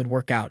thought it would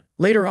work out.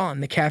 Later on,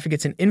 the cafe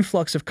gets an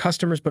influx of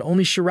customers, but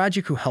only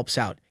Shirajuku helps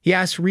out. He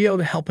asks Ryo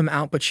to help him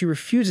out, but she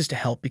refuses to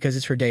help because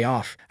it's her day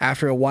off.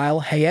 After a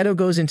while, Hayato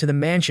goes into the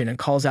mansion and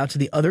calls out to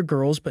the other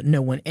girls, but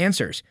no one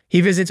answers.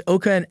 He visits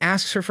Oka and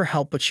asks her for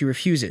help, but she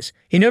refuses.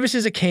 He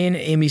notices Akane and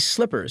Amy's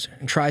slippers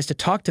and tries to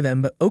talk to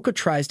them, but Oka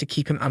tries to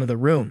keep him out of the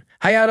room.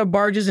 Hayato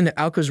barges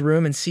into Oka's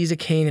room and sees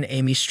Akane and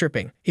Amy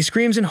stripping. He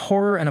screams in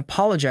horror and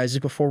apologizes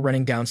before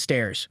running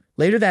downstairs.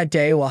 Later that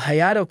day, while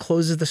Hayato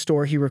closes the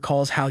store, he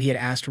recalls how he had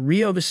asked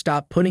Ryo to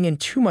stop putting in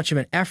too much of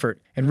an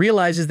effort and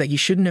realizes that he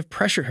shouldn't have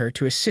pressured her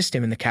to assist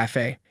him in the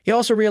cafe. He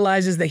also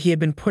realizes that he had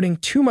been putting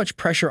too much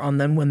pressure on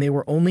them when they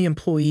were only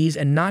employees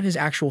and not his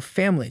actual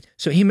family,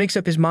 so he makes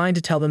up his mind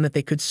to tell them that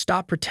they could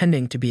stop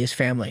pretending to be his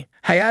family.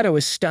 Hayato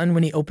is stunned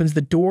when he opens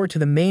the door to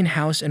the main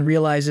house and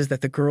realizes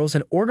that the girls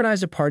had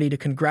organized a party to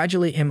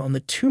congratulate him on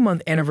the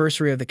 2-month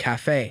anniversary of the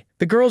cafe.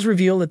 The girls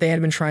reveal that they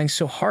had been trying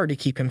so hard to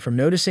keep him from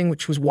noticing,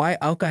 which was why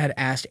Aoka had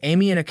asked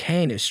Amy and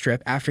Akane to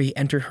strip after he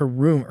entered her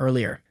room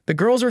earlier. The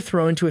girls are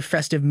thrown into a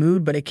festive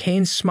mood, but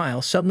Akane's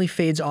smile suddenly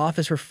fades off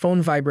as her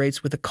phone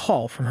vibrates with a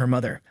call from her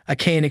mother.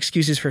 Akane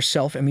excuses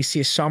herself, and we see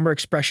a somber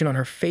expression on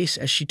her face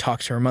as she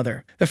talks to her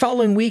mother. The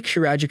following week,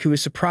 Shirajuku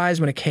is surprised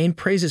when Akane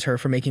praises her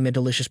for making the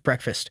delicious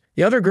breakfast.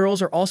 The other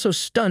girls are also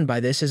stunned by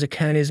this, as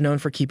Akane is known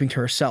for keeping to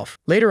herself.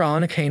 Later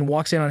on, Akane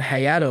walks in on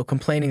Hayato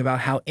complaining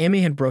about how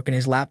Amy had broken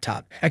his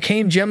laptop.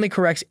 Akane gently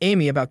corrects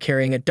Amy about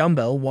carrying a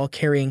dumbbell while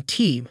carrying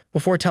tea,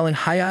 before telling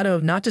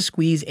Hayato not to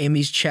squeeze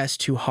Amy's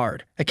chest too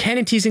hard.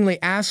 Akane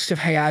teasingly asks if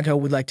Hayato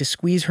would like to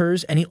squeeze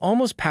hers, and he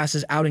almost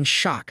passes out in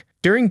shock.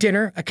 During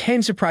dinner,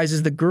 Akane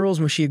surprises the girls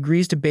when she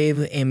agrees to bathe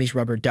with Amy's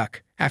rubber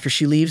duck. After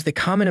she leaves, they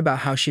comment about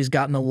how she has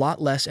gotten a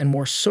lot less and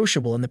more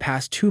sociable in the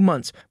past 2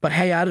 months, but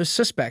Hayato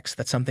suspects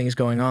that something is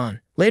going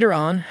on. Later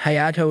on,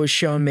 Hayato is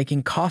shown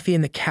making coffee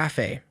in the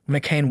cafe. When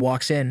Akane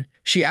walks in,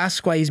 she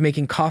asks why he's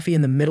making coffee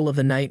in the middle of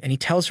the night, and he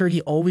tells her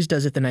he always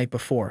does it the night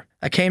before.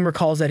 Akane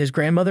recalls that his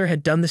grandmother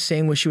had done the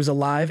same when she was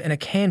alive, and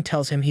Akane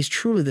tells him he's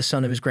truly the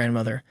son of his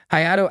grandmother.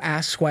 Hayato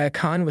asks why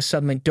Akane was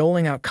suddenly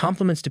doling out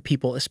compliments to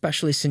people,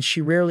 especially since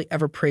she rarely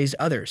ever praised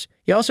others.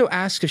 He also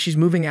asks if she's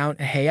moving out,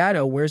 and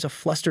Hayato wears a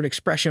flustered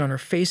expression on her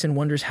face and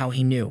wonders how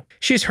he knew.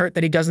 She is hurt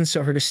that he doesn't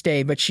tell her to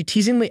stay, but she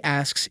teasingly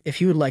asks if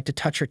he would like to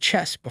touch her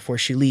chest before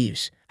she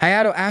leaves.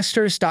 Hayato asks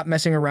her to stop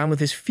messing around with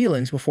his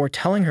feelings before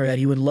telling her that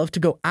he would love to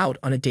go out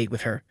on a date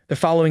with her. The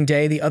following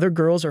day, the other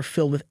girls are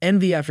filled with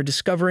envy after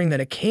discovering that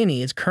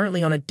Akane is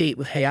currently on a date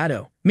with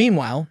Hayato.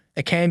 Meanwhile,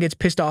 Akane gets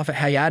pissed off at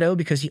Hayato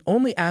because he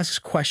only asks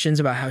questions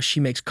about how she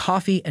makes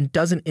coffee and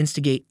doesn't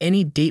instigate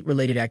any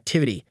date-related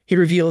activity. He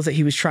reveals that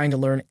he was trying to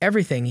learn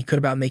everything he could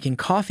about making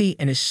coffee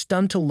and is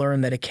stunned to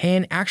learn that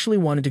Akane actually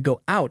wanted to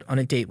go out on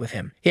a date with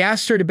him. He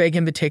asks her to beg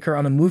him to take her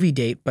on a movie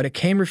date, but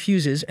Akane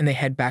refuses and they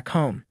head back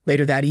home.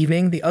 Later that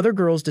evening, the other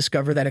girls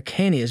discover that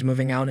Akane is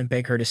moving out and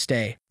beg her to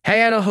stay.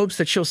 Hayato hopes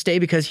that she'll stay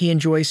because he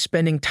enjoys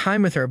spending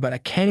time with her, but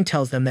Akane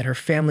tells them that her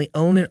family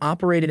owned and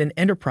operated an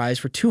enterprise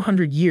for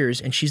 200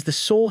 years and she's the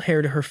sole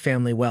heir to her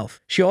family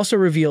wealth. She also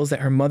reveals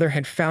that her mother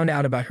had found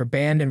out about her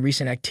band and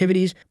recent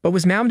activities, but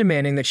was now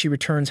demanding that she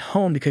returns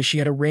home because she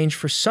had arranged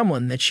for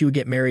someone that she would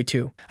get married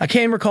to.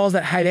 Akane recalls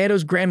that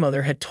Hayato's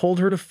grandmother had told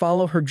her to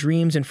follow her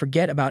dreams and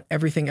forget about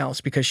everything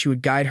else because she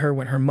would guide her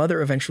when her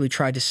mother eventually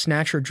tried to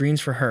snatch her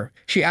dreams for her.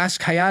 She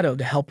asks Hayato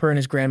to help her in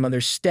his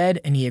grandmother's stead,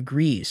 and he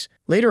agrees.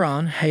 Later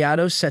on,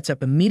 Hayato sets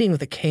up a meeting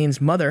with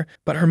Akane's mother,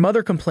 but her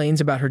mother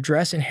complains about her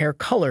dress and hair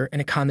color in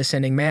a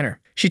condescending manner.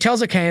 She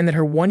tells Akane that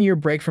her 1-year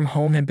break from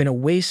home had been a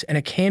waste, and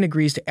Akane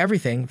agrees to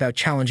everything without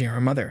challenging her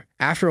mother.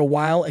 After a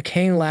while,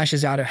 Akane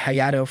lashes out at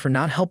Hayato for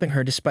not helping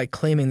her despite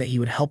claiming that he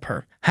would help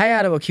her.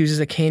 Hayato accuses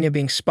Akane of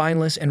being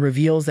spineless and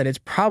reveals that it's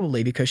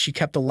probably because she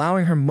kept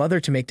allowing her mother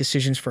to make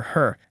decisions for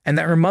her, and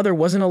that her mother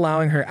wasn't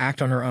allowing her to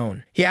act on her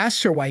own. He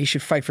asks her why he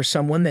should fight for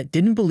someone that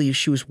didn't believe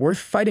she was worth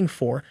fighting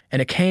for,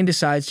 and Akane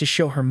decides to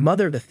show her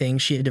mother the thing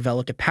she had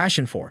developed a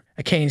passion for.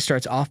 Akane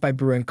starts off by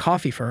brewing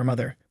coffee for her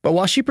mother. But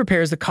while she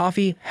prepares the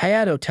coffee,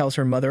 Hayato tells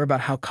her mother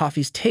about how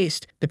coffee's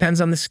taste depends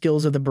on the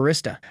skills of the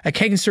barista.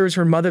 Akane serves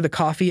her mother the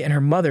coffee, and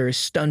her mother is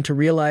stunned to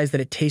realize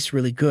that it tastes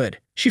really good.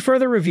 She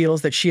further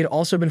reveals that she had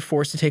also been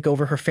forced to take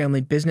over her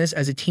family business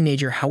as a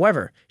teenager.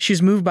 However, she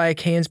is moved by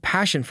Akane's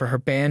passion for her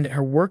band and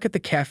her work at the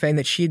cafe, and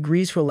that she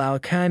agrees to allow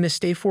Akane to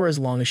stay for as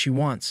long as she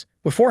wants.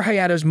 Before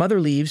Hayato's mother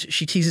leaves,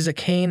 she teases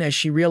Akane as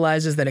she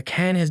realizes that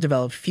Akane has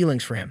developed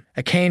feelings for him.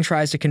 Akane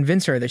tries to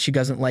convince her that she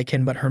doesn't like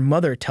him, but her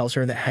mother tells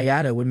her that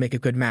Hayato would make a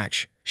good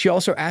match. She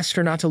also asks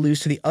her not to lose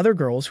to the other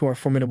girls who are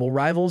formidable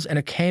rivals, and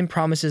Akane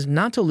promises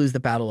not to lose the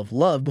battle of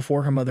love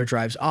before her mother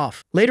drives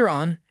off. Later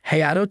on,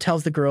 Hayato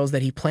tells the girls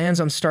that he plans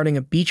on starting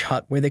a beach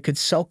hut where they could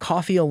sell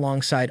coffee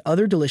alongside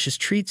other delicious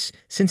treats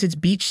since it's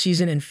beach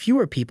season and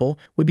fewer people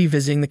would be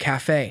visiting the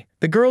cafe.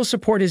 The girls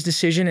support his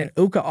decision, and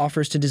Uka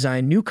offers to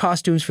design new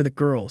costumes for the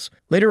girls.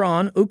 Later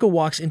on, Uka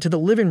walks into the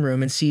living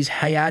room and sees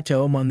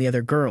Hayato among the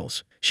other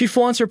girls. She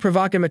flaunts her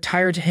provocative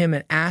attire to him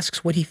and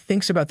asks what he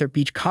thinks about their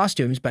beach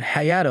costumes, but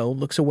Hayato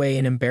looks away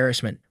in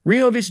embarrassment.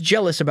 Ryo is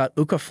jealous about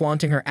Uka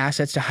flaunting her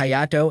assets to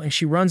Hayato, and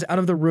she runs out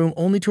of the room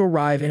only to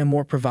arrive in a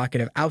more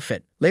provocative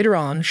outfit. Later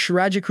on,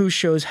 Shirajuku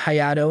shows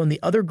Hayato and the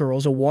other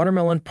girls a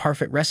watermelon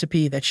parfait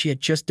recipe that she had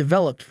just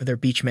developed for their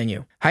beach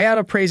menu.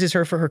 Hayato praises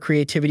her for her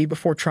creativity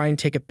before trying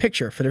to take a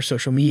picture for their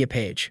social media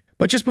page.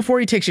 But just before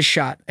he takes a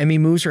shot, Emi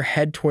moves her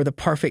head toward the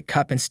parfait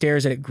cup and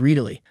stares at it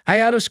greedily.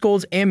 Hayato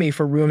scolds Emi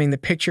for ruining the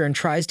picture and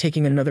tries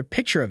taking another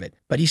picture of it,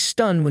 but he's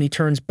stunned when he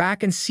turns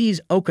back and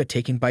sees Oka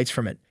taking bites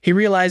from it. He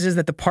realizes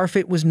that the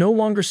parfait was no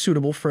longer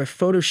suitable for a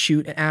photo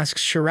shoot and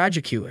asks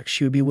Shirajuku if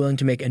she would be willing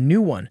to make a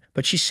new one,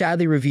 but she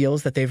sadly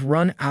reveals that they've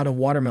run out of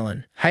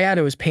watermelon.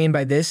 Hayato is pained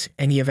by this,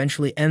 and he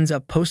eventually ends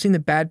up posting the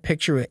bad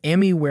picture with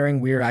Emi wearing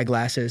weird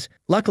eyeglasses.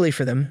 Luckily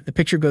for them, the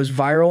picture goes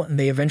viral and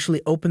they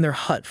eventually open their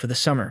hut for the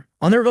summer.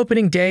 On their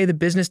opening day, the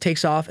business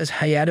takes off as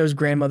Hayato's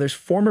grandmother's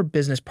former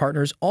business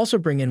partners also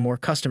bring in more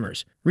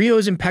customers.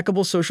 Ryo's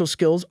impeccable social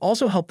skills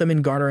also help them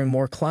in garnering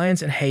more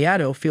clients, and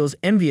Hayato feels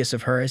envious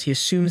of her as he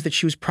assumes that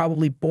she was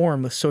probably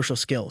born with social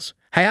skills.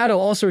 Hayato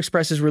also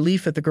expresses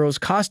relief that the girls'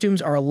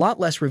 costumes are a lot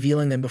less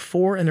revealing than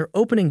before, and their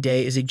opening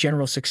day is a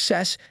general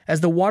success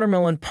as the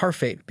watermelon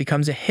parfait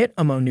becomes a hit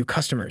among new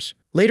customers.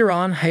 Later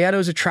on,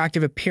 Hayato's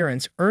attractive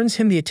appearance earns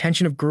him the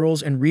attention of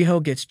girls, and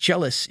Riho gets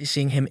jealous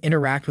seeing him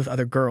interact with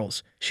other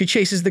girls. She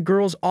chases the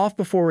girls off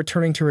before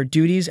returning to her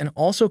duties and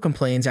also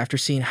complains after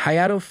seeing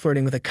Hayato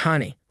flirting with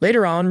Akane.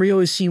 Later on,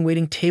 Riho is seen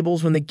waiting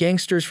tables when the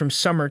gangsters from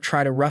Summer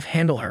try to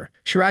rough-handle her.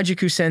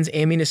 Shirajuku sends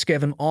Ami to scare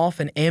them off,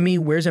 and Ami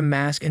wears a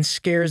mask and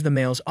scares the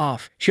males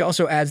off. She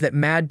also adds that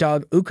Mad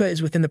Dog Uka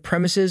is within the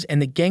premises,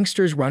 and the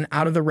gangsters run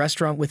out of the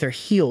restaurant with their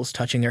heels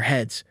touching their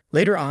heads.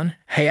 Later on,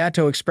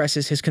 Hayato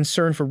expresses his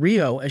concern for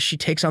Riho as she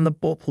takes on the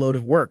bulk load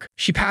of work.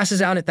 She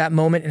passes out at that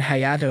moment, and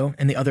Hayato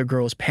and the other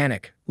girls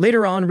panic.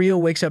 Later on, Riho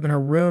wakes up in her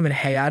room and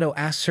Hayato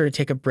asks her to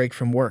take a break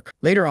from work.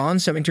 Later on,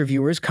 some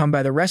interviewers come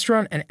by the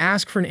restaurant and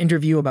ask for an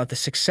interview about the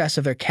success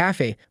of their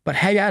cafe, but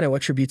Hayato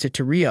attributes it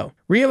to Riho.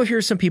 Riho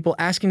hears some people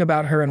asking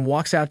about her and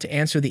walks out to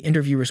answer the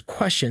interviewers'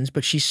 questions,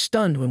 but she's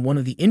stunned when one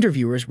of the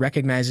interviewers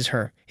recognizes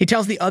her. He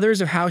tells the others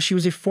of how she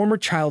was a former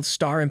child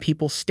star and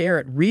people stare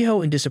at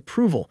Riho in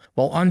disapproval,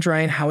 while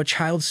wondering how a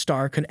child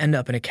star could end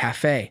up in a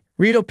cafe.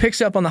 Rito picks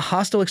up on the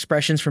hostile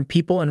expressions from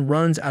people and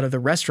runs out of the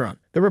restaurant.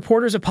 The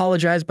reporters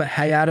apologize, but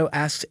Hayato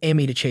asks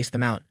Ami to chase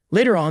them out.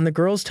 Later on, the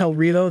girls tell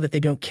Ryo that they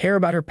don't care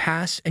about her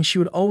past and she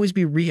would always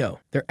be Ryo,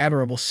 their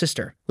adorable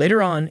sister.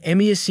 Later on,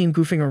 Ami is seen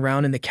goofing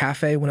around in the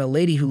cafe when a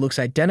lady who looks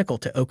identical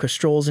to Oka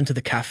strolls into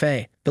the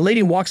cafe. The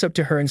lady walks up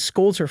to her and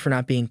scolds her for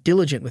not being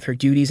diligent with her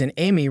duties, and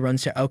Ami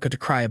runs to Oka to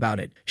cry about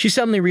it. She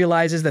suddenly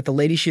realizes that the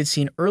lady she had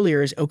seen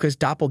earlier is Oka's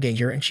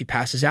doppelganger and she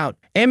passes out.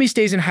 Ami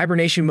stays in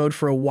hibernation mode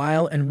for a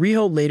while, and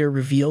Ryo later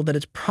revealed that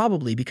it's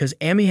probably because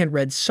Ami had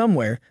read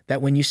somewhere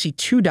that when you see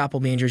two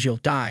doppelgangers you'll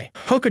die.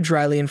 Oka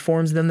dryly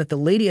informs them that the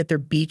lady at their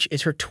beach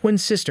is her twin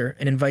sister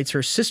and invites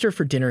her sister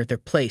for dinner at their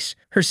place.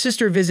 Her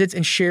sister visits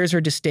and shares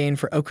her disdain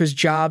for Oka's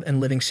job and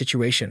living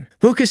situation.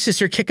 Oka's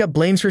sister Kika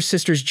blames her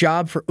sister's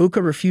job for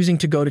Oka refusing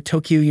to go to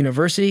Tokyo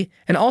University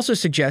and also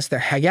suggests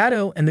that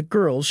Hayato and the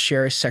girls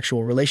share a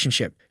sexual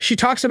relationship. She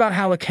talks about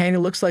how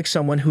Akane looks like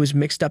someone who is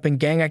mixed up in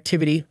gang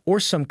activity or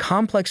some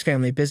complex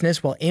family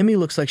business, while Ami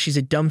looks like she's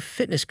a dumb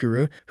fitness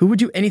guru who would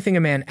do anything a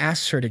man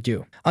asks her to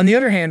do. On the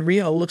other hand,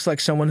 Ryo looks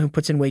like someone who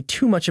puts in way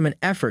too much of an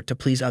effort to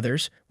please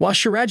others, while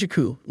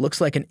Shirajuku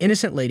looks like an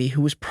innocent lady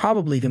who was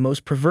probably the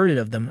most perverted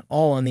of them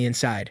all on the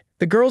inside.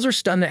 The girls are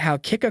stunned at how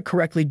Kika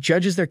correctly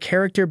judges their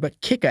character, but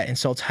Kika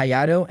insults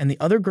Hayato and the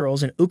other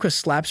girls, and Uka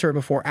slaps her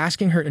before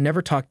asking her to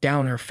never talk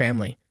down on her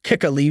family.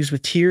 Kika leaves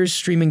with tears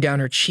streaming down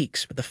her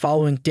cheeks, but the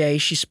following day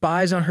she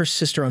spies on her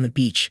sister on the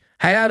beach.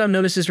 Hayato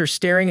notices her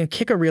staring, and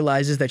Kika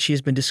realizes that she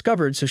has been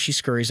discovered, so she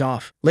scurries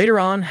off. Later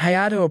on,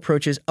 Hayato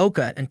approaches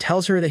Oka and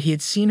tells her that he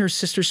had seen her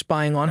sister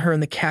spying on her in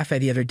the cafe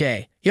the other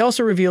day. He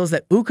also reveals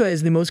that Uka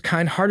is the most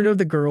kind-hearted of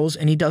the girls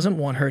and he doesn't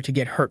want her to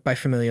get hurt by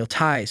familial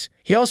ties.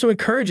 He also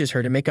encourages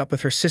her to make up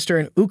with her sister,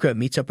 and Uka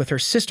meets up with her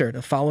sister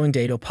the following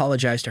day to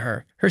apologize to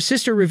her. Her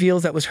sister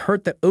reveals that was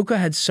hurt that Uka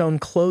had sewn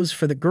clothes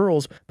for the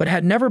girls but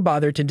had never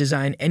bothered to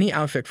design any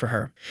outfit for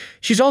her.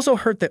 She's also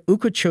hurt that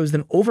Uka chose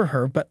them over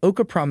her, but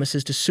Uka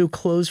promises to sew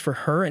clothes for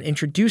her and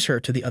introduce her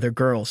to the other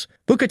girls.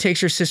 Uka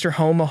takes her sister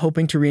home while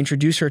hoping to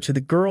reintroduce her to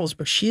the girls,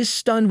 but she is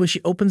stunned when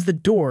she opens the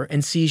door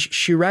and sees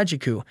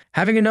Shirajuku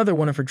having another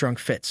one of her drunk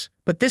fits.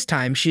 But this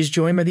time, she is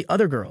joined by the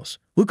other girls.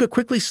 Uka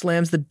quickly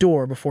slams the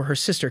door before her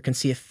sister can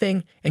see a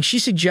thing, and she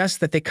suggests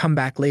that they come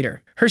back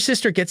later. Her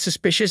sister gets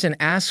suspicious and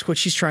asks what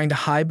she's trying to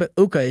hide, but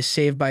Uka is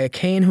saved by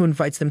Akane, who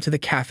invites them to the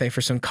cafe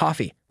for some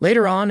coffee.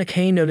 Later on,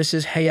 Akane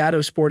notices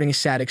Hayato sporting a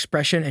sad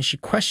expression, and she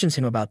questions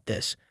him about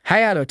this.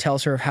 Hayato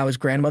tells her of how his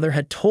grandmother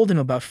had told him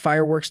about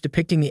fireworks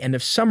depicting the end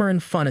of summer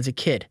and fun as a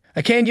kid.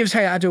 Akane gives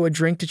Hayato a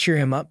drink to cheer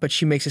him up, but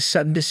she makes a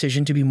sudden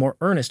decision to be more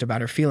earnest about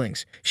her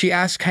feelings. She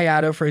asks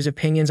Hayato for his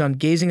opinions on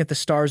gazing at the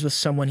stars with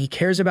someone he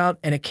cares about,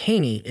 and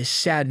Akane is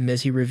saddened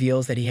as he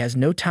reveals that he has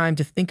no time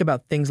to think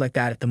about things like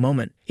that at the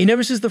moment. He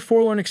notices the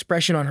forlorn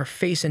expression on her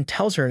face and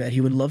tells her that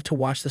he would love to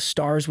watch the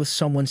stars with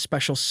someone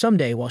special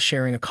someday while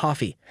sharing a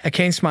coffee.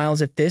 Akane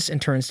smiles at this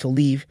and turns to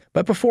leave,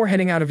 but before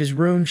heading out of his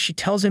room, she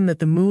tells him that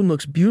the moon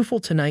looks beautiful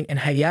tonight, and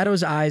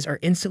Hayato's eyes are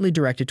instantly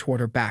directed toward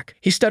her back.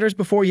 He stutters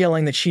before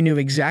yelling that she knew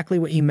exactly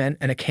what he meant,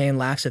 and Akane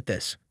laughs at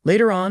this.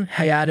 Later on,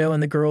 Hayato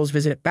and the girls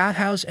visit a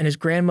bathhouse, and his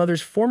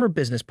grandmother's former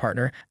business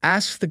partner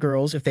asks the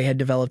girls if they had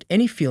developed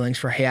any feelings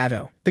for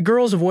Hayato. The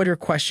girls avoid her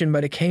question,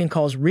 but Akane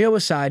calls Ryo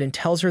aside and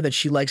tells her that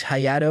she likes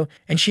Hayato,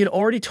 and she had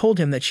already told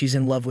him that she's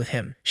in love with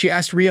him. She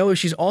asks Ryo if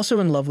she's also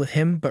in love with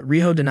him, but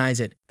Ryo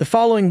denies it. The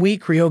following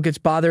week, Ryo gets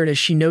bothered as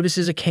she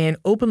notices Akane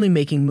openly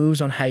making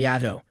moves on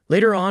Hayato.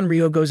 Later on,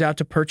 Ryo goes out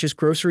to purchase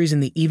groceries in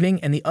the evening,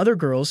 and the other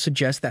girls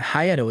suggest that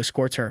Hayato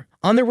escorts her.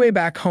 On their way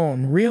back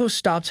home, Ryo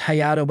stops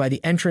Hayato by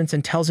the entrance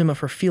and tells him of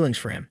her feelings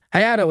for him.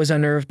 Hayato is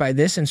unnerved by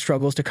this and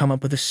struggles to come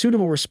up with a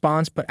suitable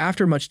response, but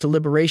after much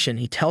deliberation,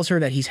 he tells her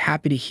that he's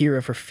happy to hear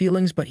of her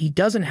feelings, but he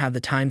doesn't have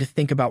the time to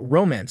think about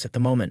romance at the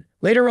moment.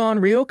 Later on,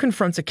 Ryo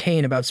confronts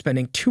Akane about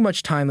spending too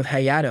much time with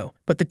Hayato,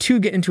 but the two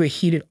get into a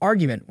heated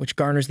argument which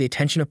garners the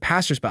attention of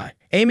passersby.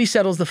 Amy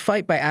settles the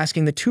fight by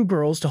asking the two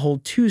girls to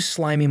hold two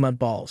slimy mud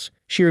balls.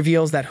 She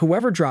reveals that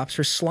whoever drops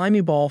her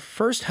slimy ball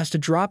first has to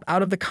drop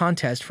out of the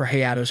contest for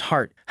Hayato's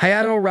heart.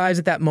 Hayato arrives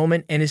at that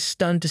moment and is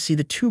stunned to see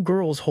the two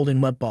girls holding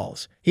mud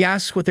balls. He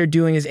asks what they're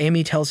doing as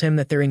Amy tells him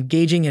that they're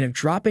engaging in a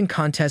dropping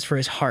contest for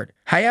his heart.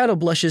 Hayato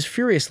blushes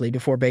furiously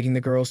before begging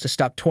the girls to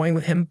stop toying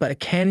with him, but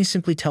Akane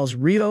simply tells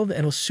Ryo that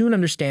he'll soon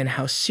understand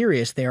how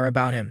serious they are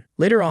about him.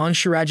 Later on,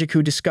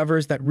 Shirajuku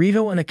discovers that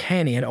Ryo and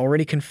Akane had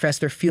already confessed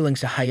their feelings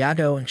to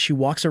Hayato, and she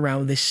walks around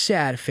with a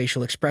sad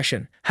facial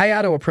expression.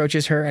 Hayato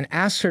approaches her and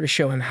asks her to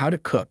show him how to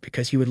cook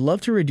because he would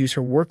love to reduce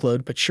her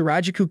workload, but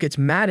Shirajuku gets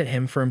mad at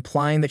him for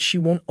implying that she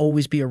won't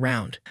always be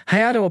around.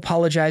 Hayato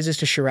apologizes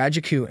to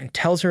Shirajuku and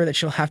tells her that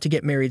she'll have to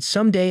get married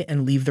someday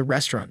and leave the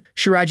restaurant.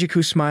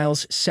 Shirajuku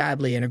smiles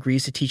sadly and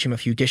agrees to teach him a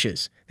few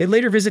dishes. They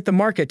later visit the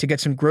market to get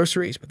some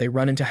groceries, but they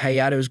run into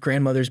Hayato's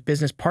grandmother's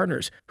business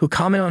partners, who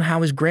comment on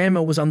how his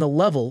grandma was on the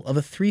level of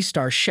a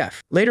 3-star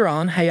chef. Later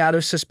on,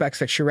 Hayato suspects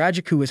that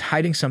Shirajuku was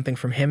hiding something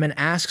from him and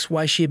asks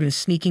why she had been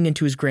sneaking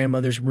into his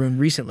grandmother's room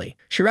recently.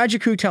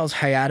 Shirajuku tells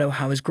Hayato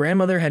how his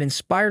grandmother had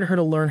inspired her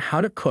to learn how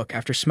to cook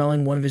after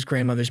smelling one of his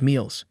grandmother's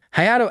meals.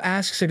 Hayato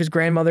asks if his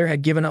grandmother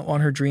had given up on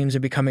her dreams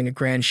of becoming a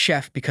grand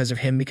chef because of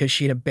him, because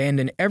she had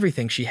abandoned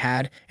everything she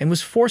had and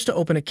was forced to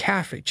open a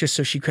cafe just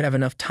so she could have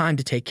enough time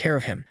to take care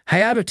of him.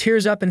 Hayato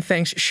tears up and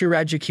thanks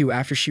Shirajuku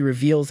after she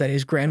reveals that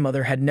his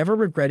grandmother had never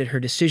regretted her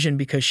decision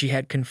because she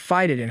had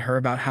confided in her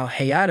about how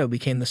Hayato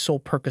became the sole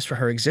purpose for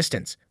her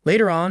existence.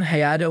 Later on,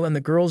 Hayato and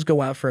the girls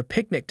go out for a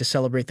picnic to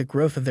celebrate the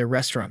growth of their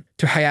restaurant.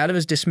 To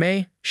Hayato's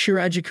dismay,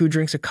 Shirajuku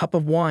drinks a cup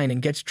of wine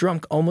and gets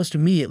drunk almost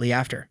immediately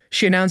after.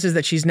 She announces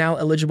that she's now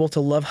eligible to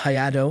love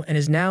Hayato and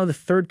is now the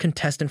third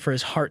contestant for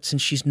his heart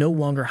since she's no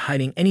longer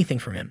hiding anything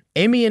from him.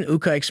 Amy and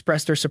Uka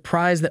express their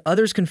surprise that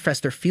others confess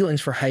their feelings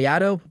for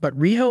Hayato, but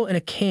Ryo and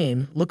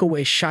Akane look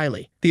away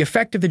shyly. The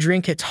effect of the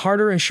drink hits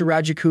harder and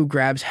Shirajuku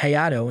grabs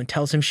Hayato and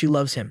tells him she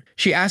loves him.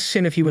 She asks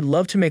him if he would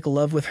love to make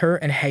love with her,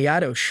 and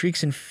Hayato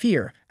shrieks in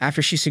fear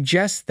after she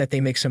suggests that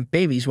they make some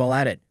babies while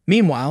at it.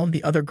 Meanwhile,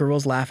 the other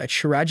girls laugh at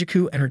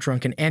Shirajuku and her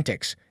drunken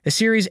antics. The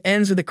series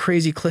ends with a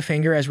crazy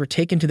cliffhanger as we're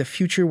taken to the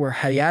future where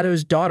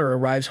Hayato's daughter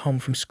arrives home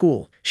from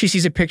school. She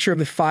sees a picture of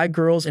the 5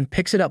 girls and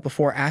picks it up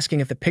before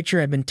asking if the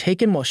picture had been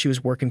taken while she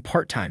was working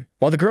part-time.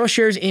 While the girl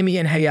shares Amy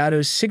and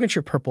Hayato's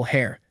signature purple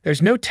hair,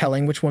 there's no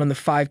telling which one of the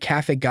 5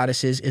 cafe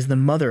goddesses is the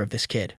mother of this kid.